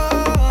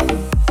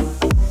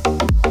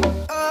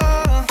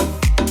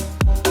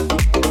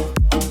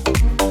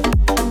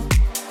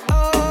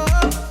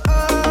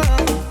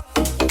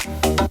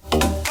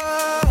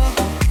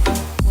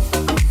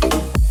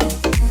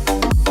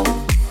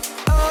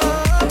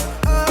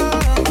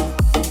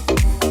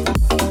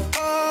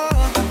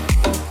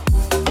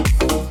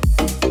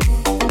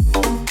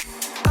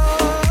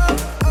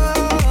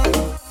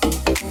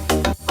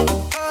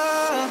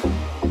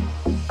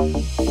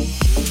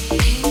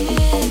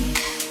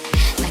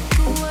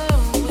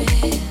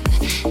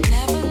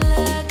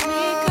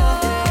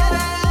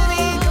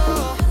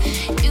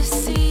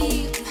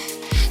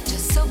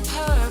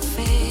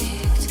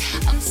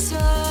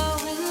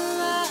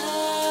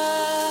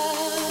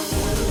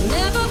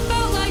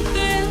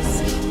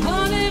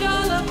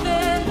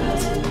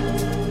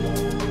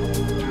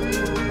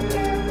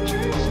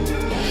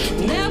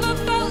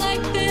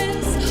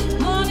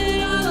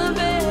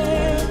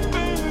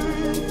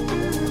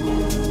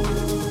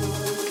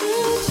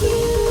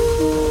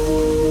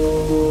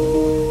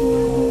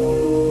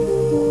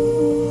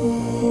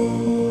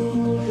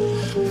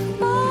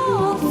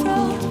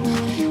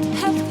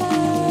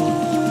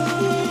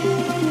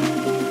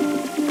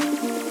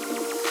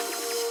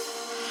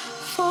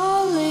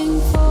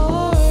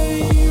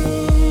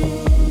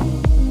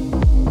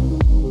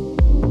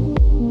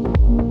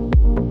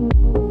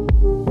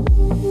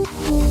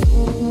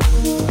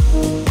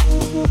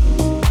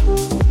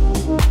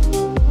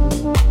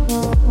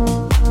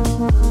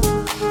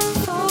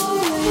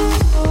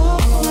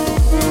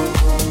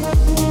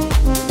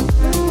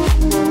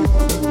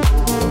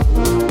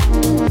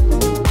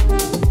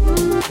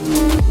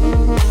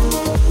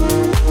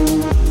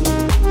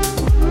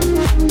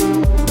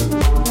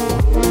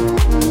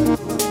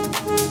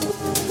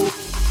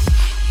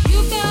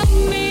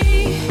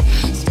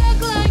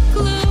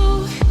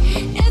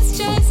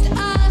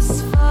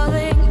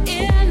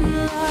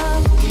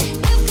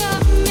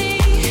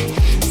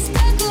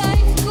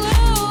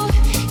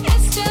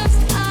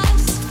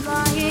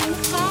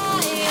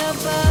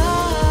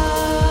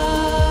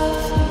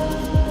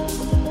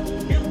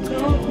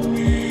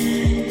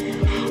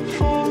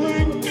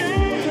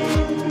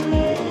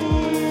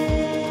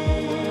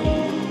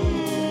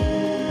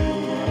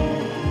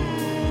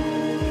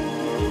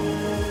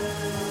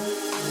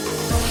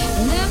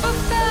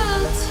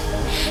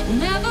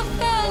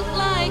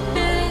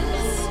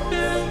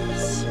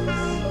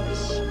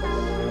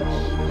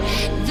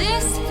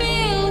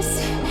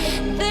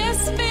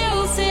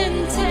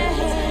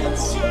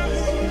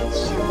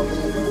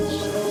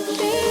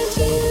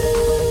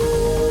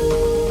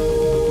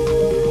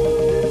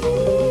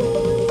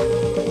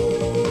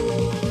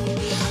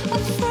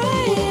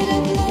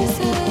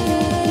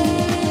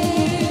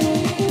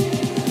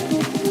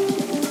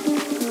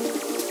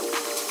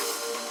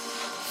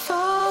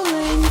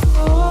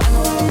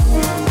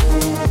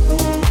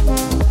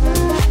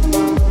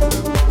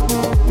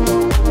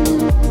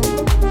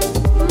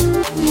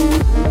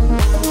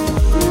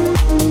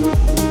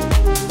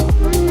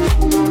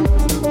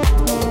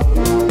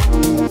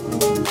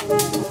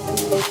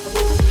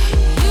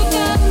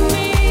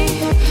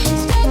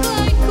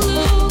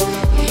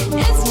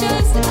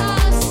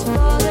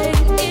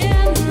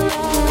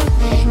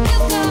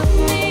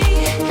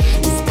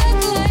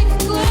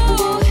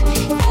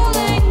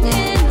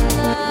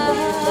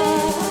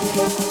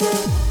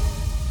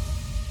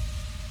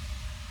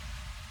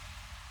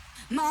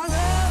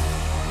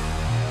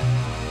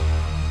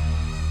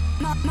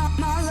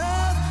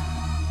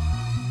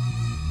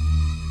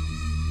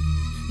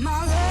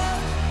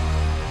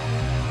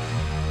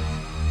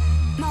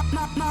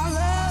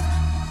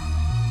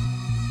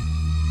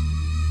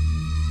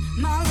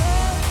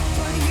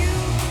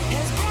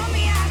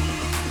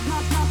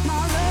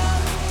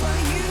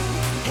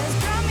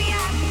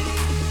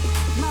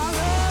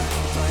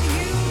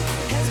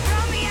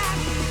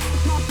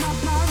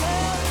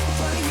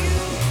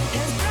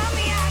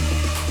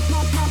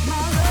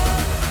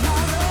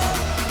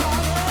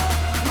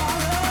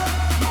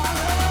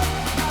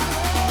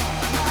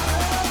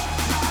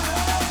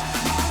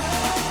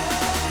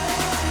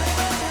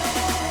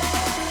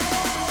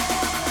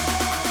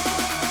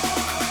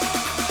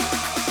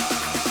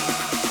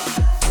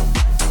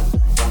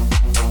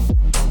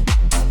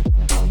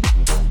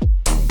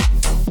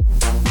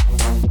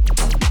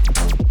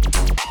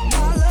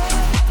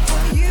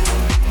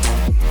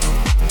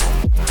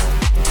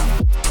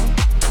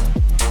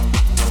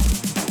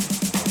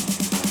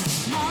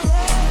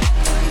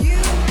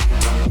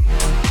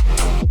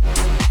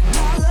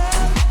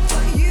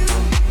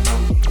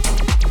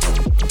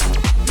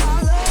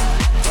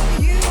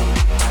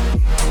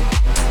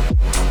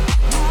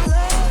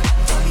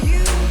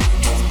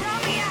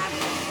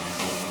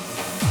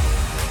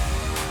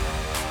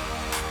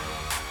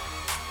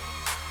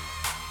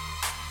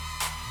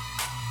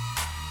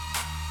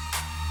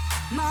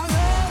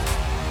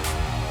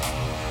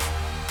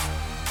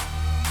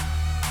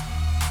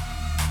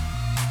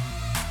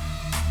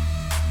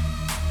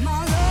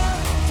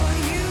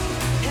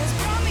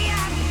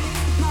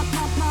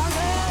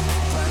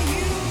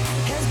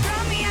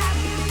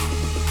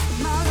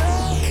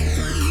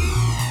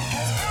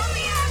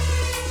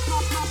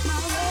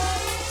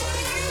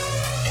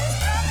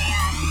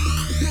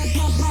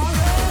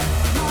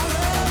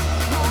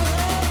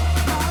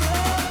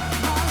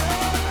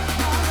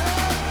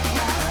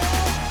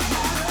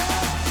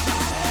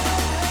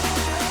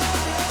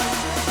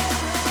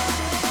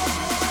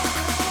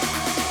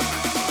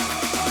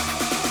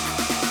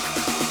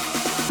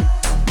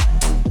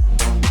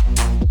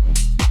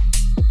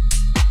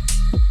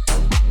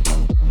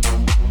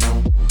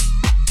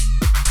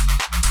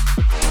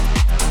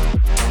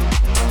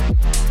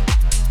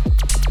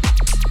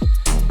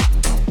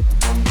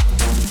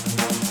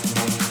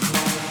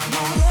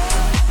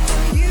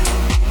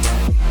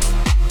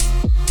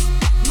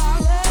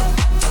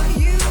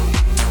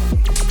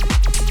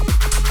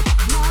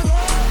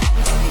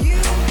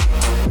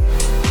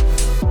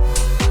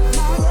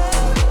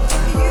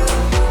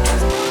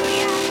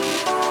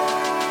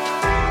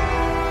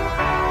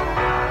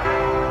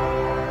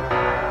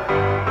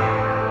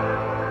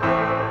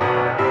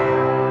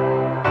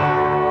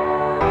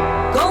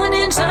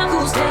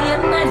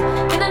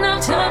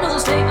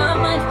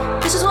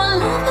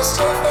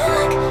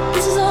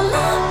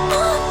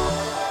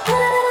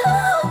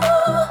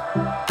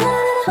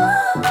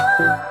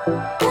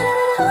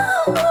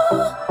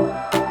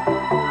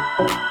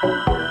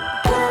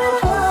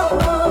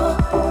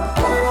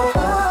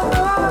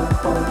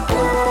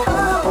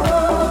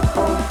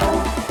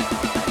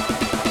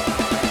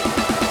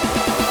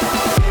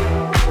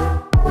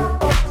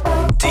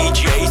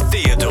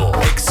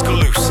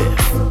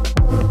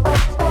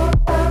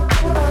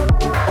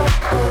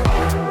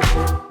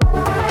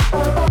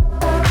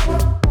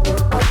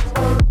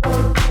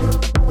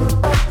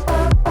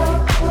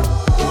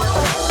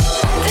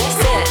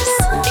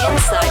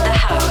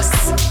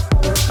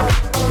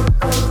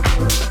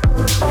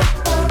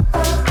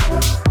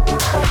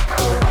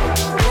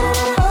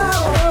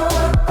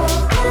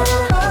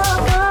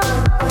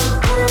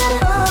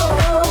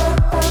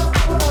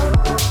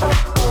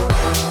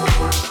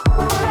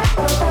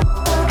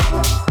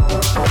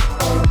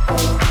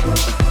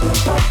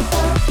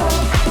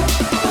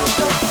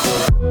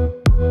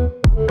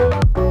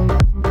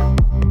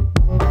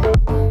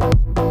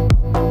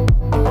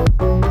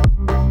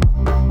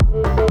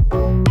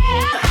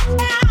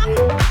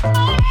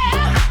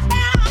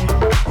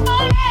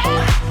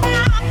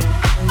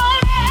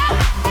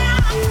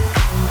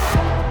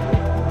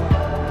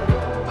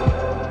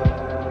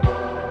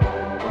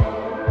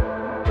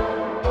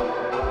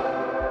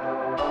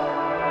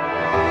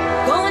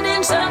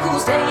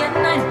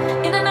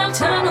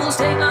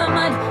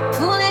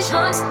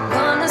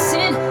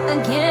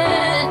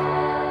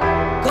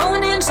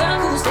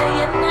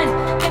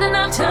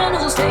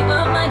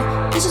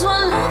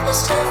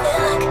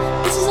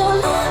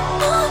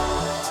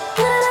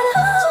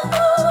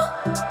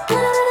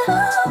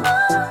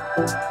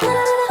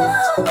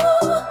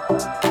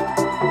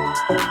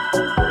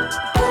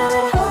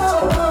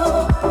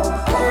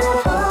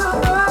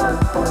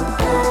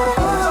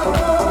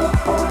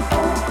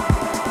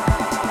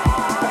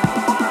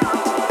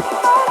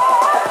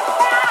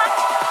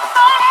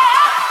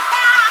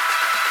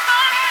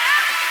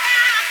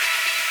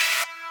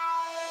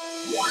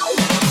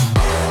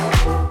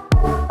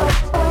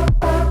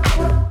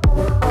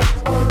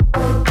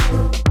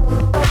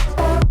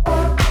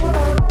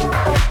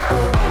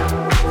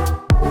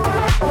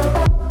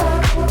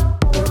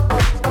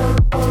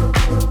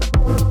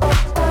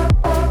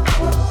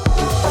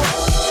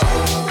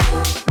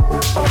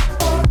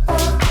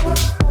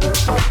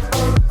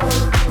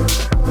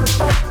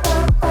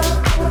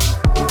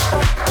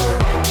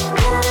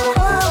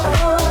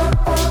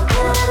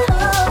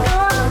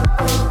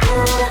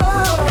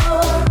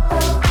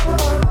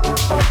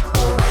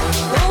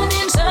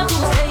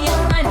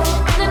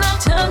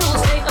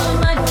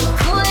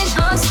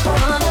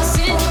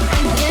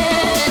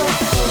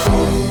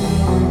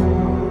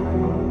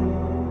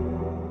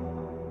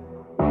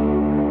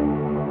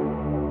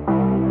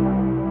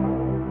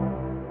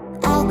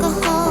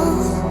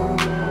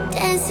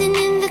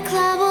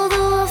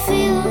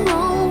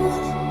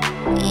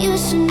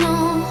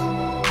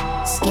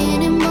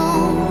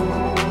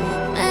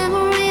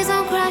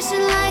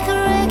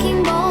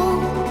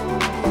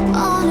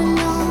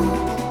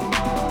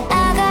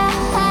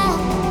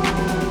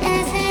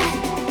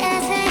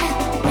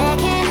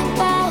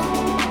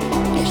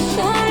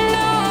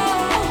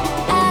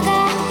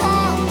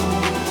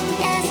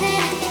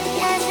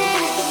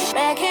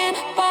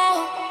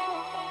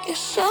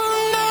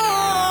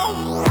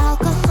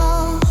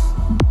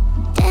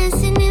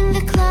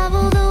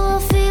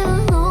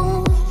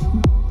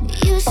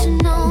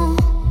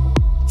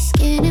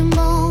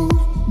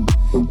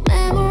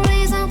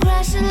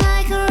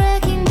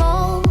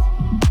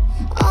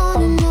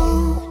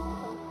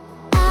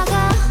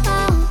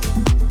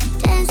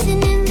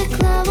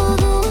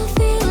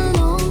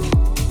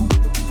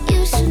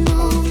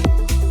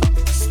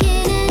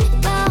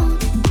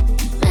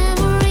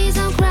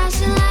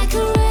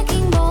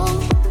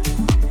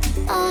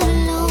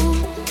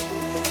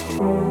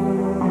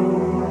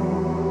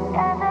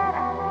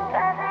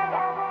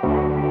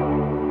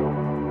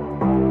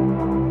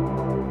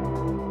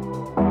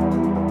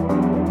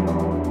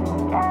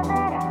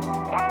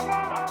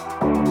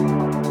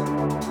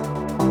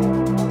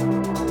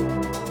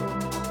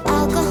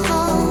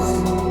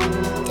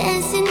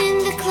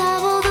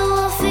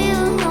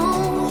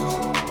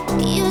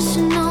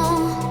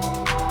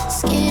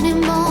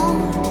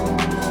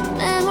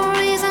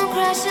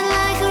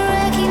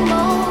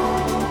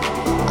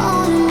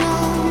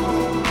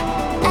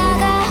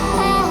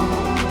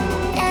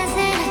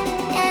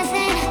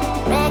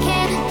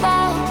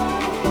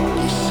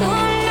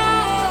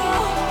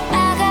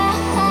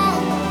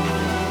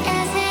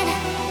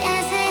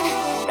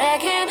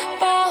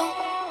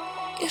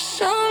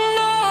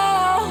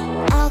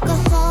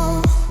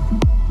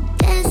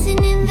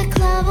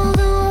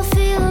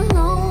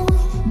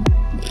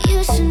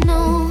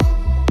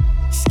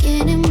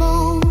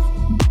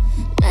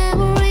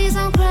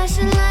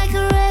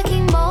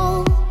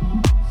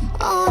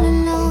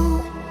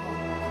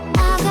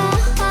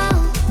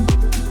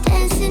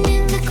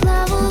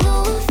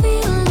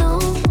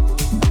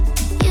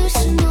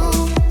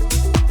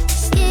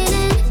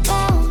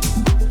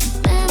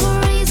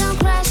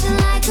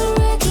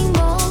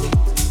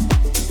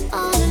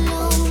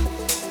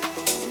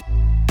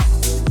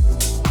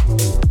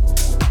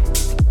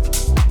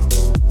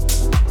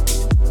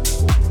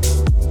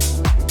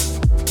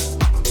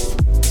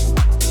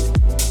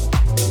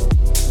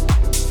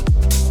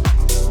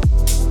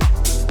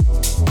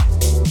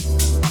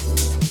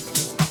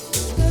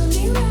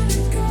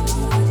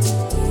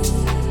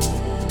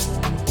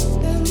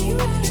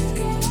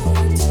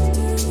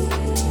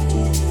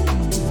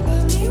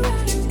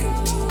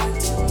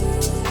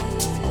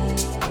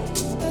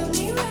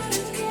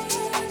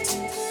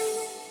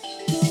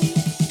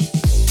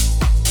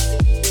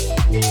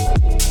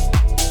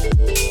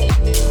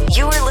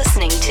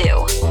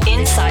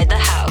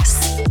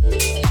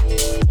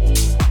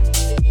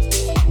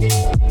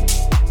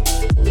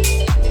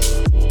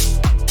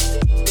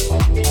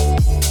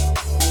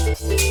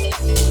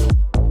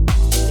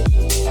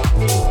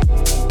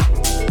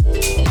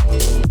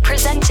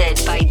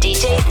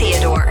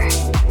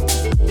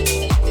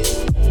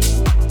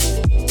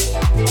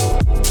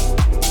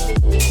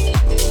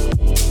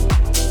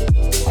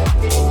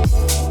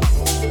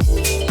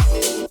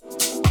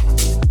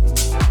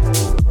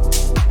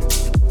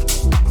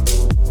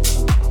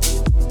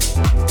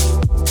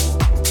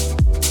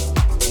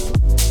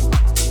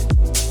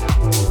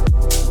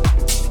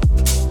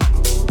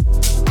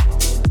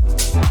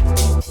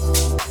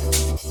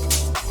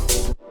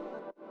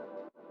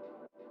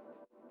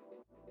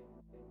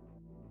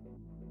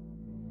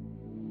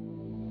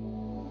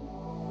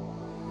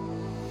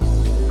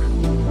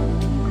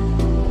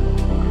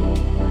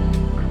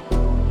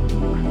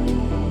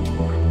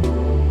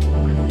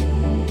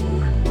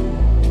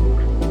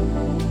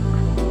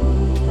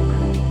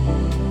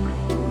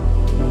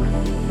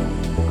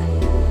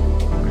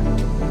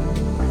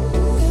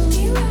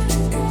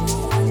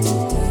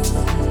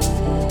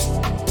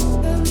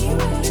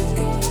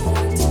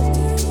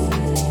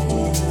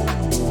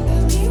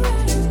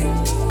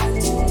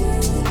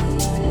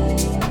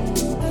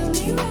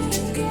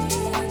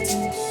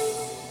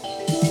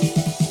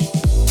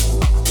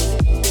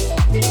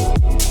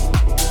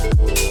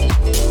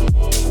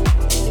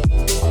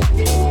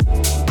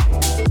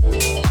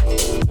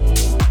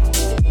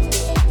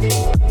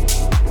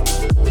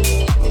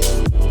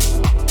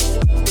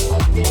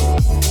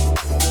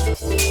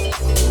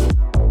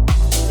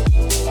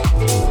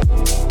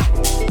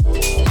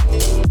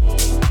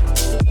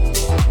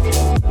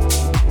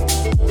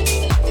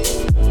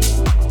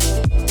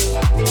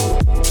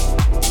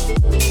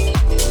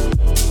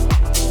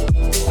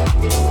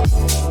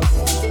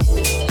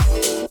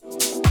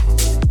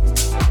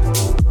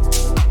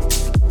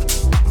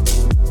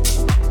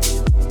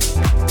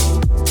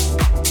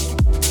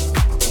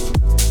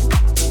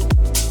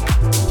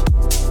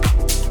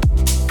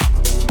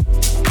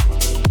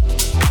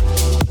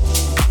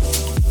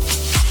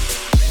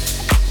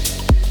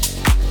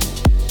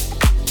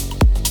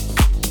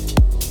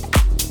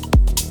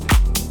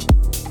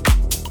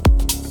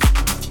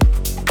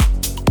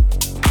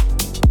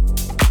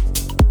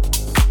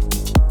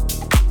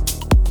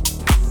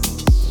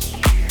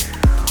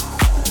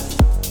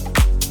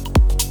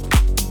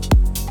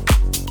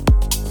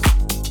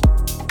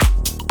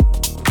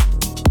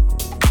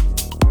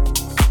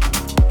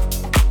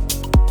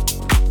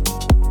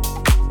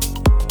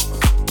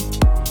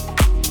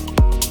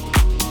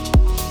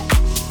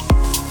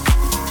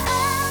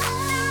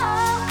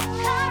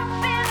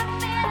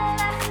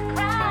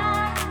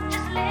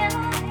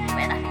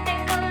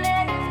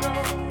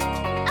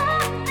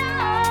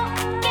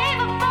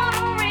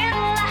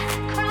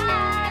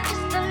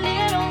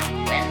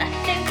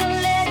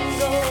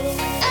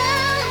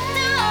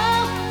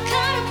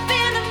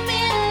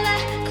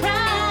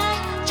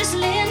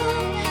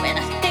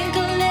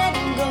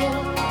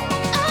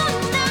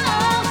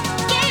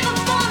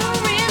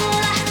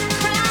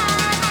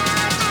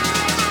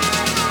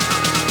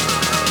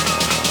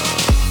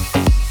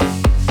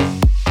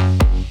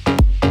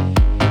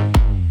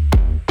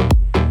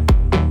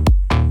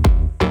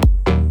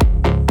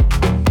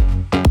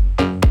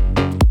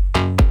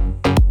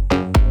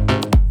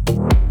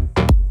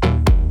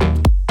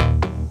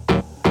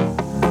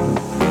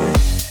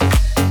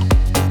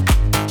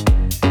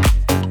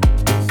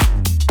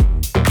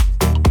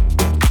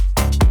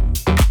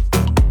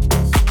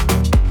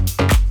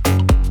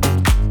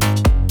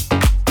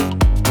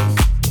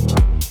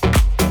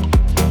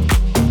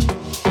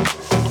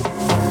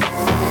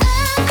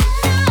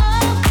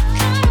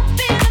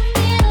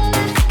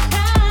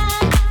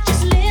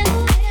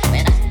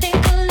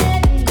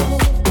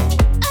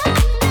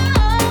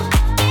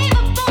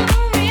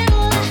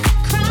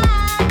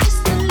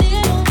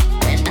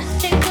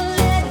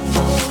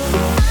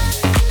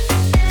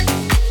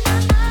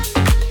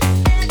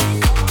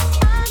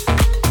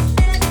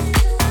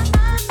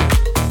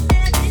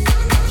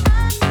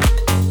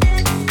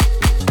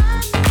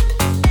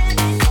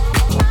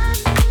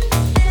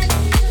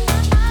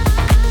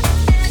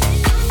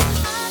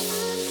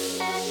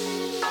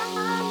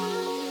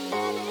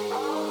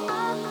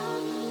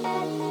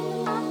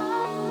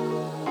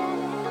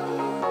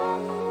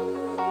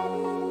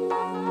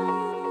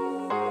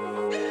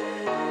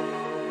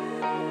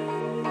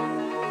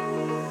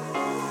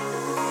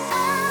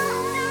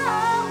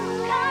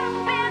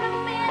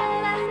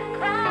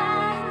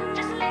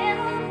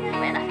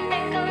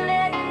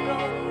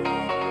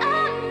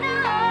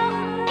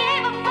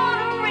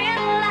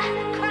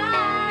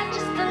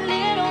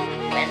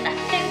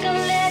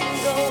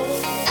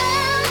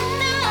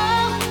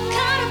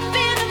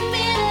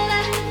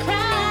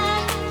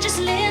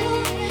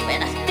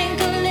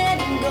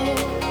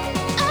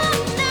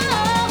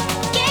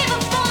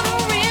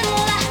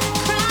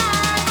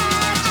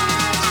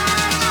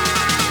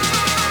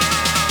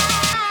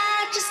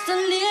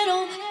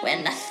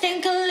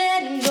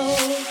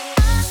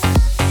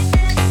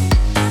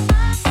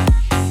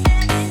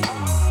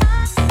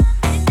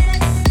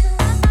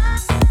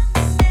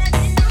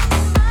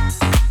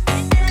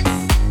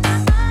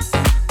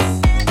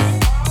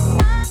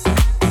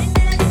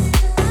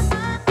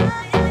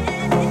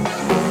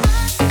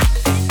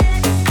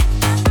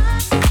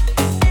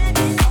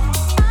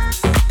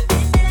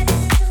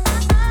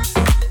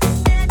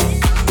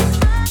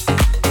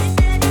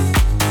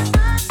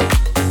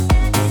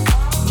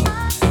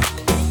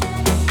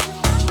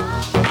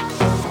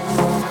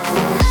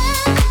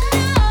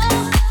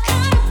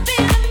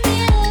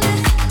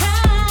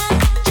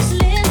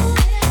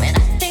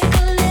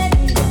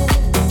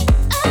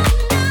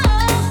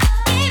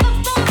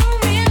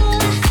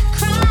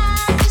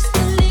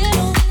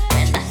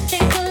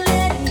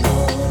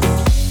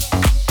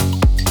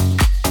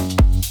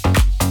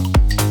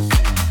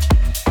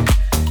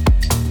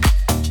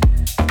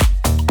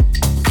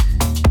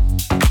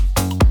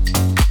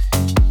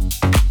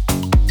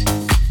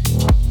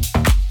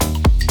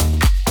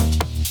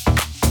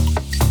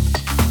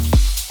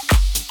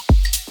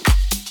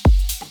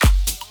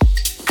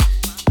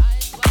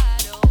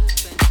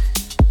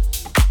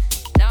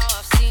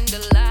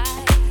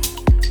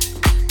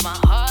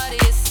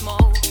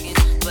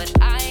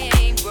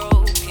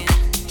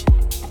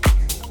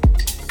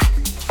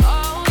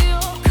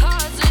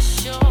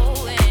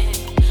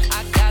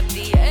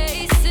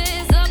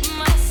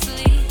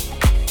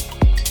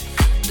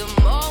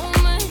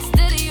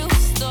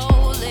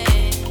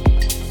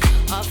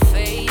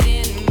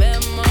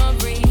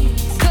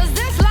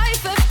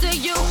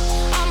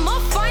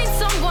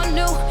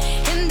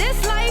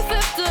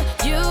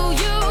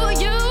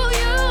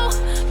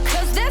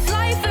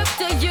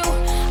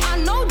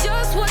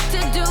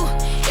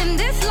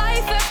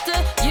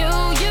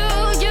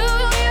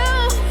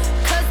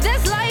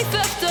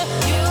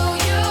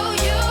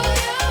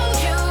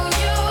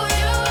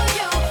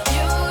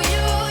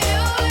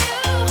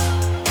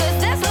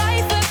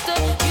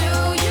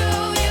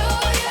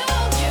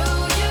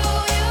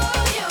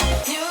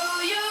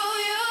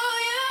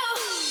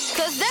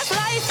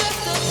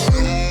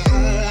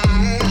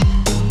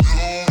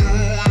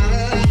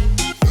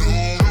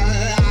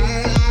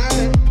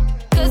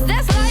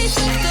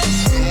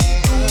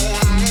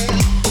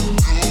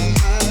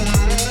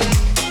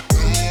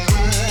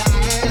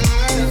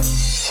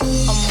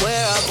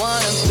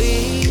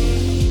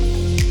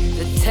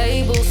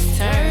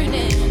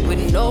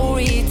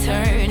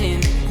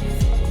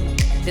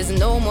 There's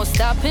no more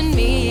stopping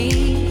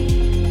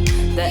me.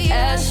 The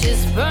ash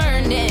is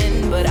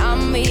burning, but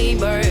I'm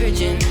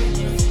emerging.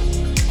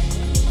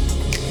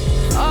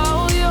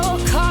 All your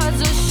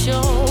cards are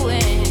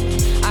showing.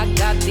 I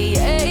got the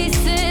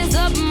aces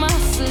up my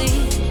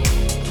sleeve.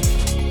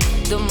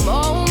 The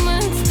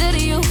moments that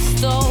you've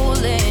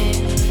stolen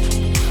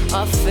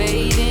are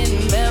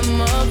fading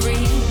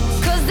memories.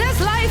 'Cause there's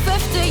life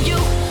after you.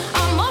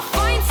 I'ma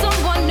find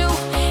someone new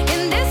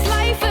in this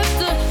life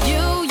after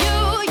you, you,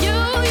 you,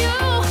 you.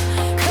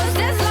 'Cause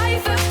there's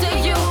life after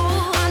you.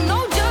 I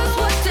know just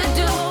what to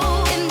do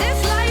in this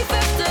life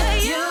after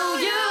you,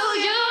 you,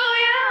 you,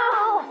 you.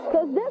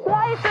 'Cause there's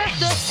life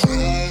after.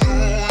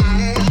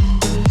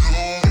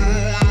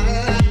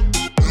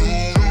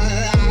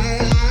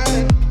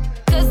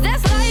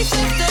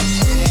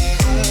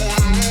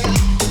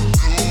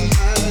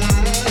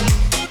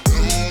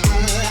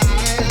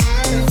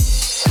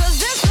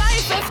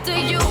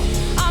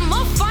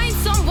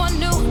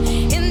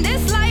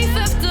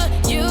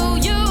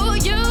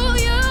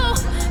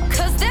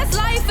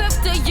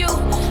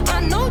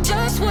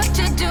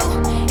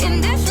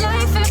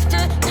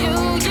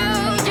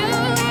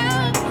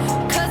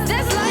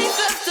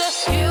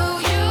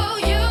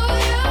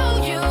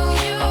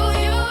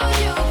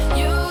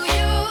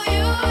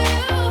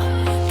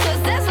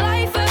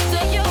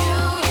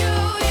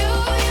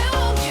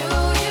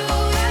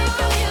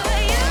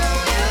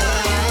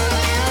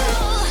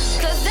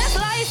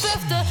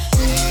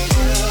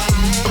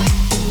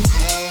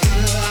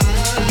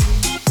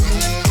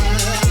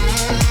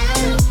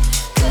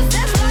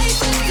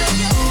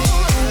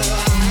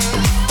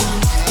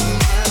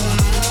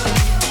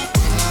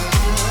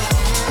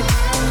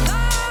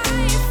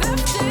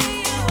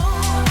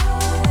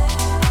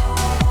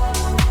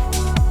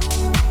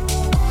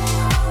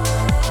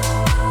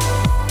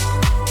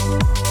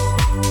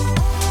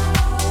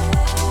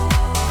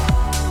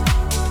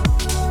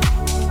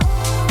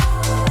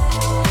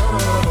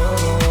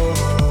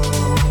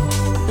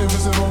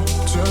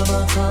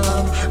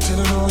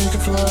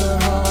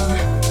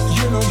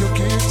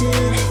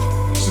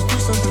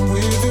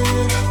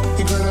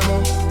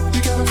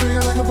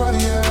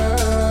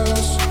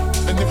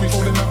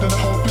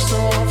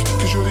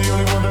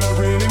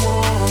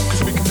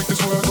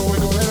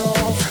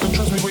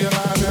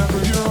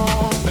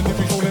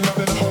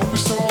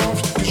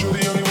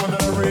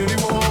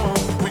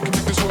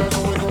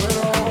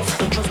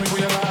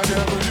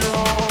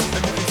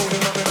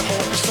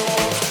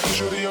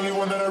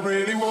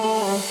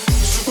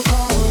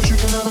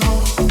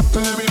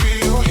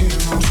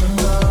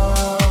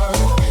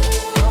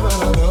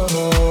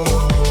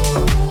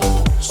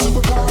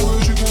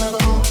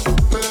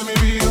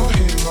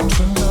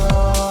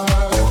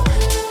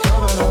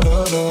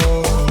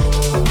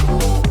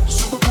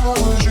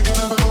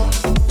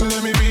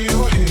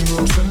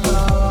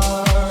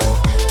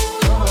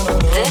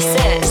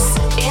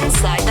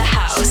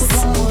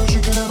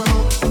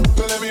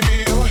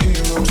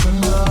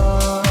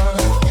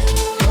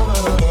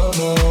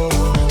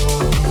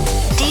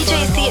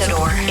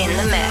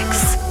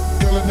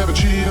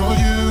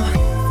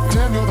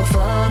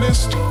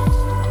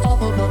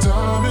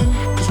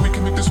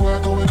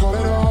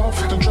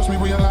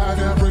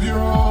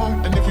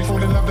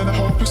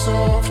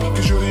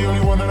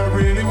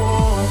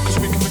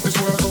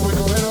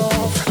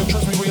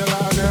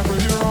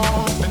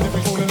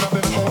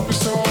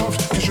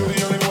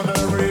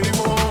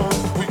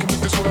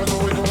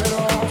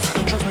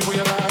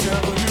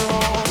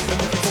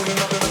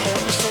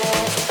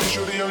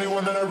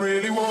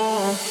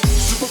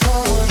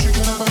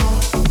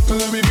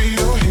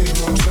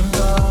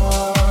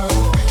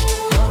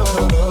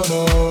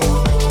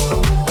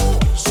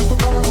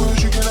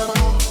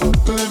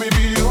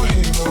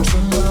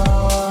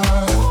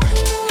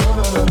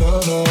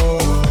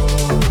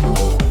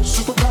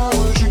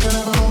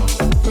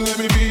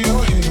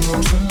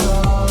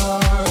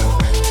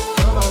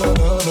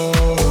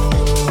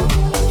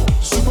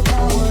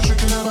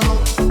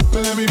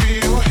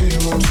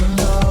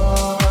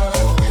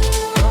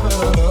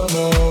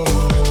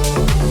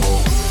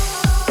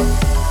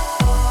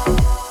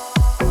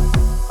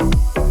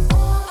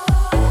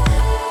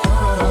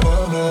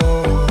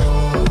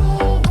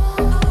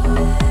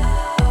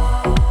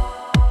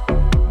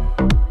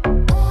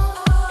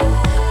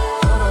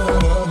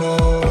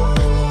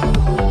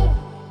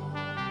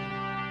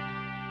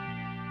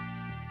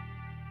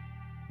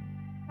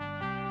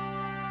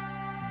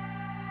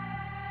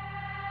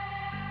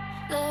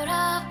 Load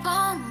up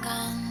on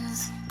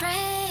guns,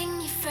 bring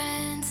your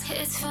friends.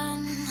 It's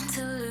fun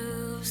to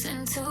lose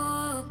and to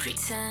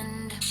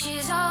pretend.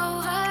 She's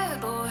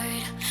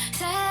overboard,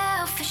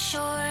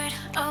 self-assured.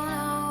 Oh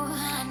no,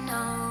 I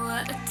know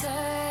a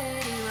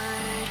dirty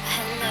word.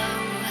 Hello,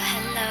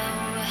 hello,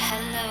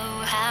 hello,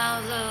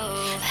 how low.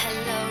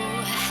 Hello,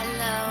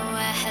 hello,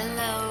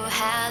 hello,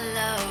 how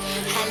low.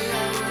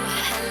 Hello,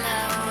 hello,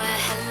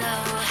 hello,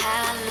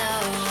 how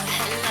low.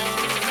 Hello,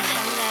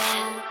 hello.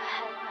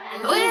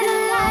 With the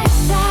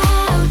lights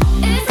out,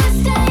 is this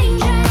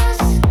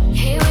dangerous?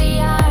 Here we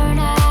are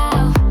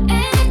now,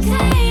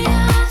 entertain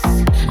us.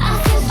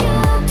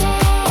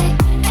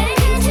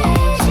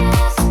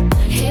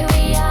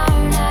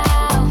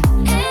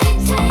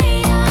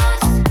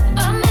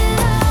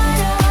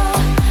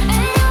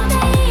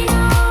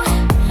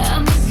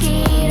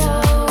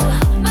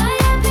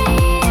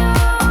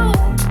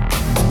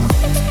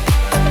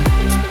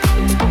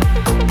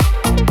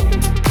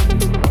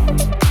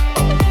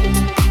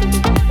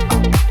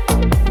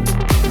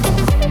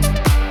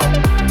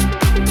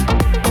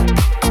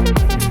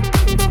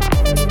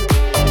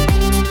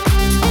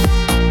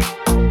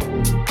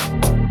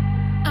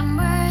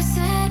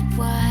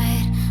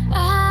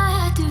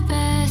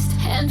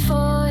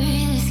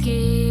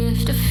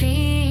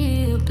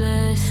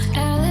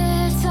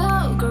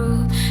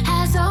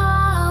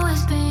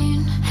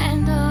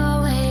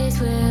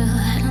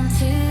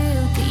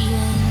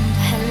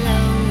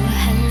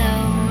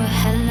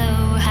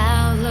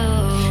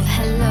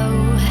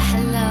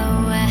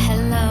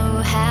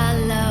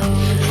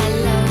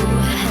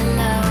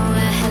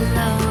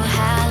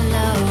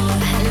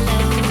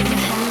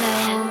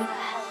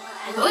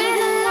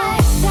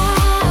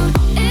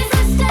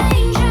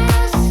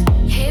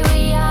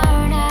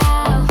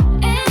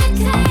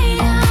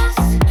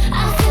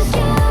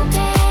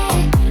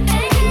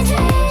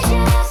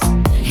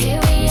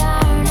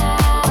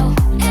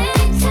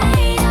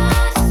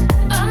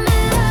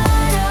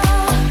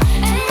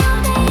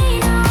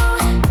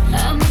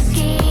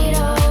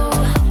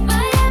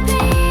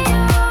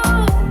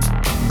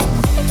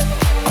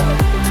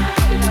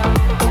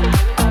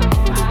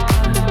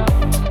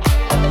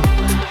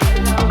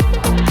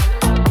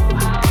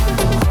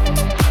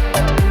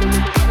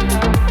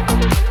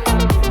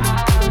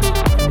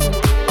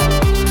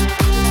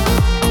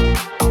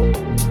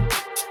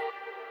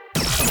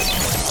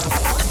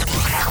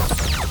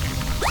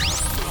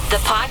 The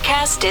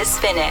podcast is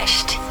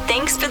finished.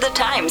 Thanks for the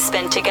time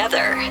spent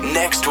together.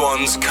 Next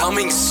one's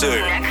coming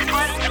soon. Next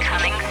one's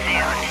coming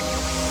soon.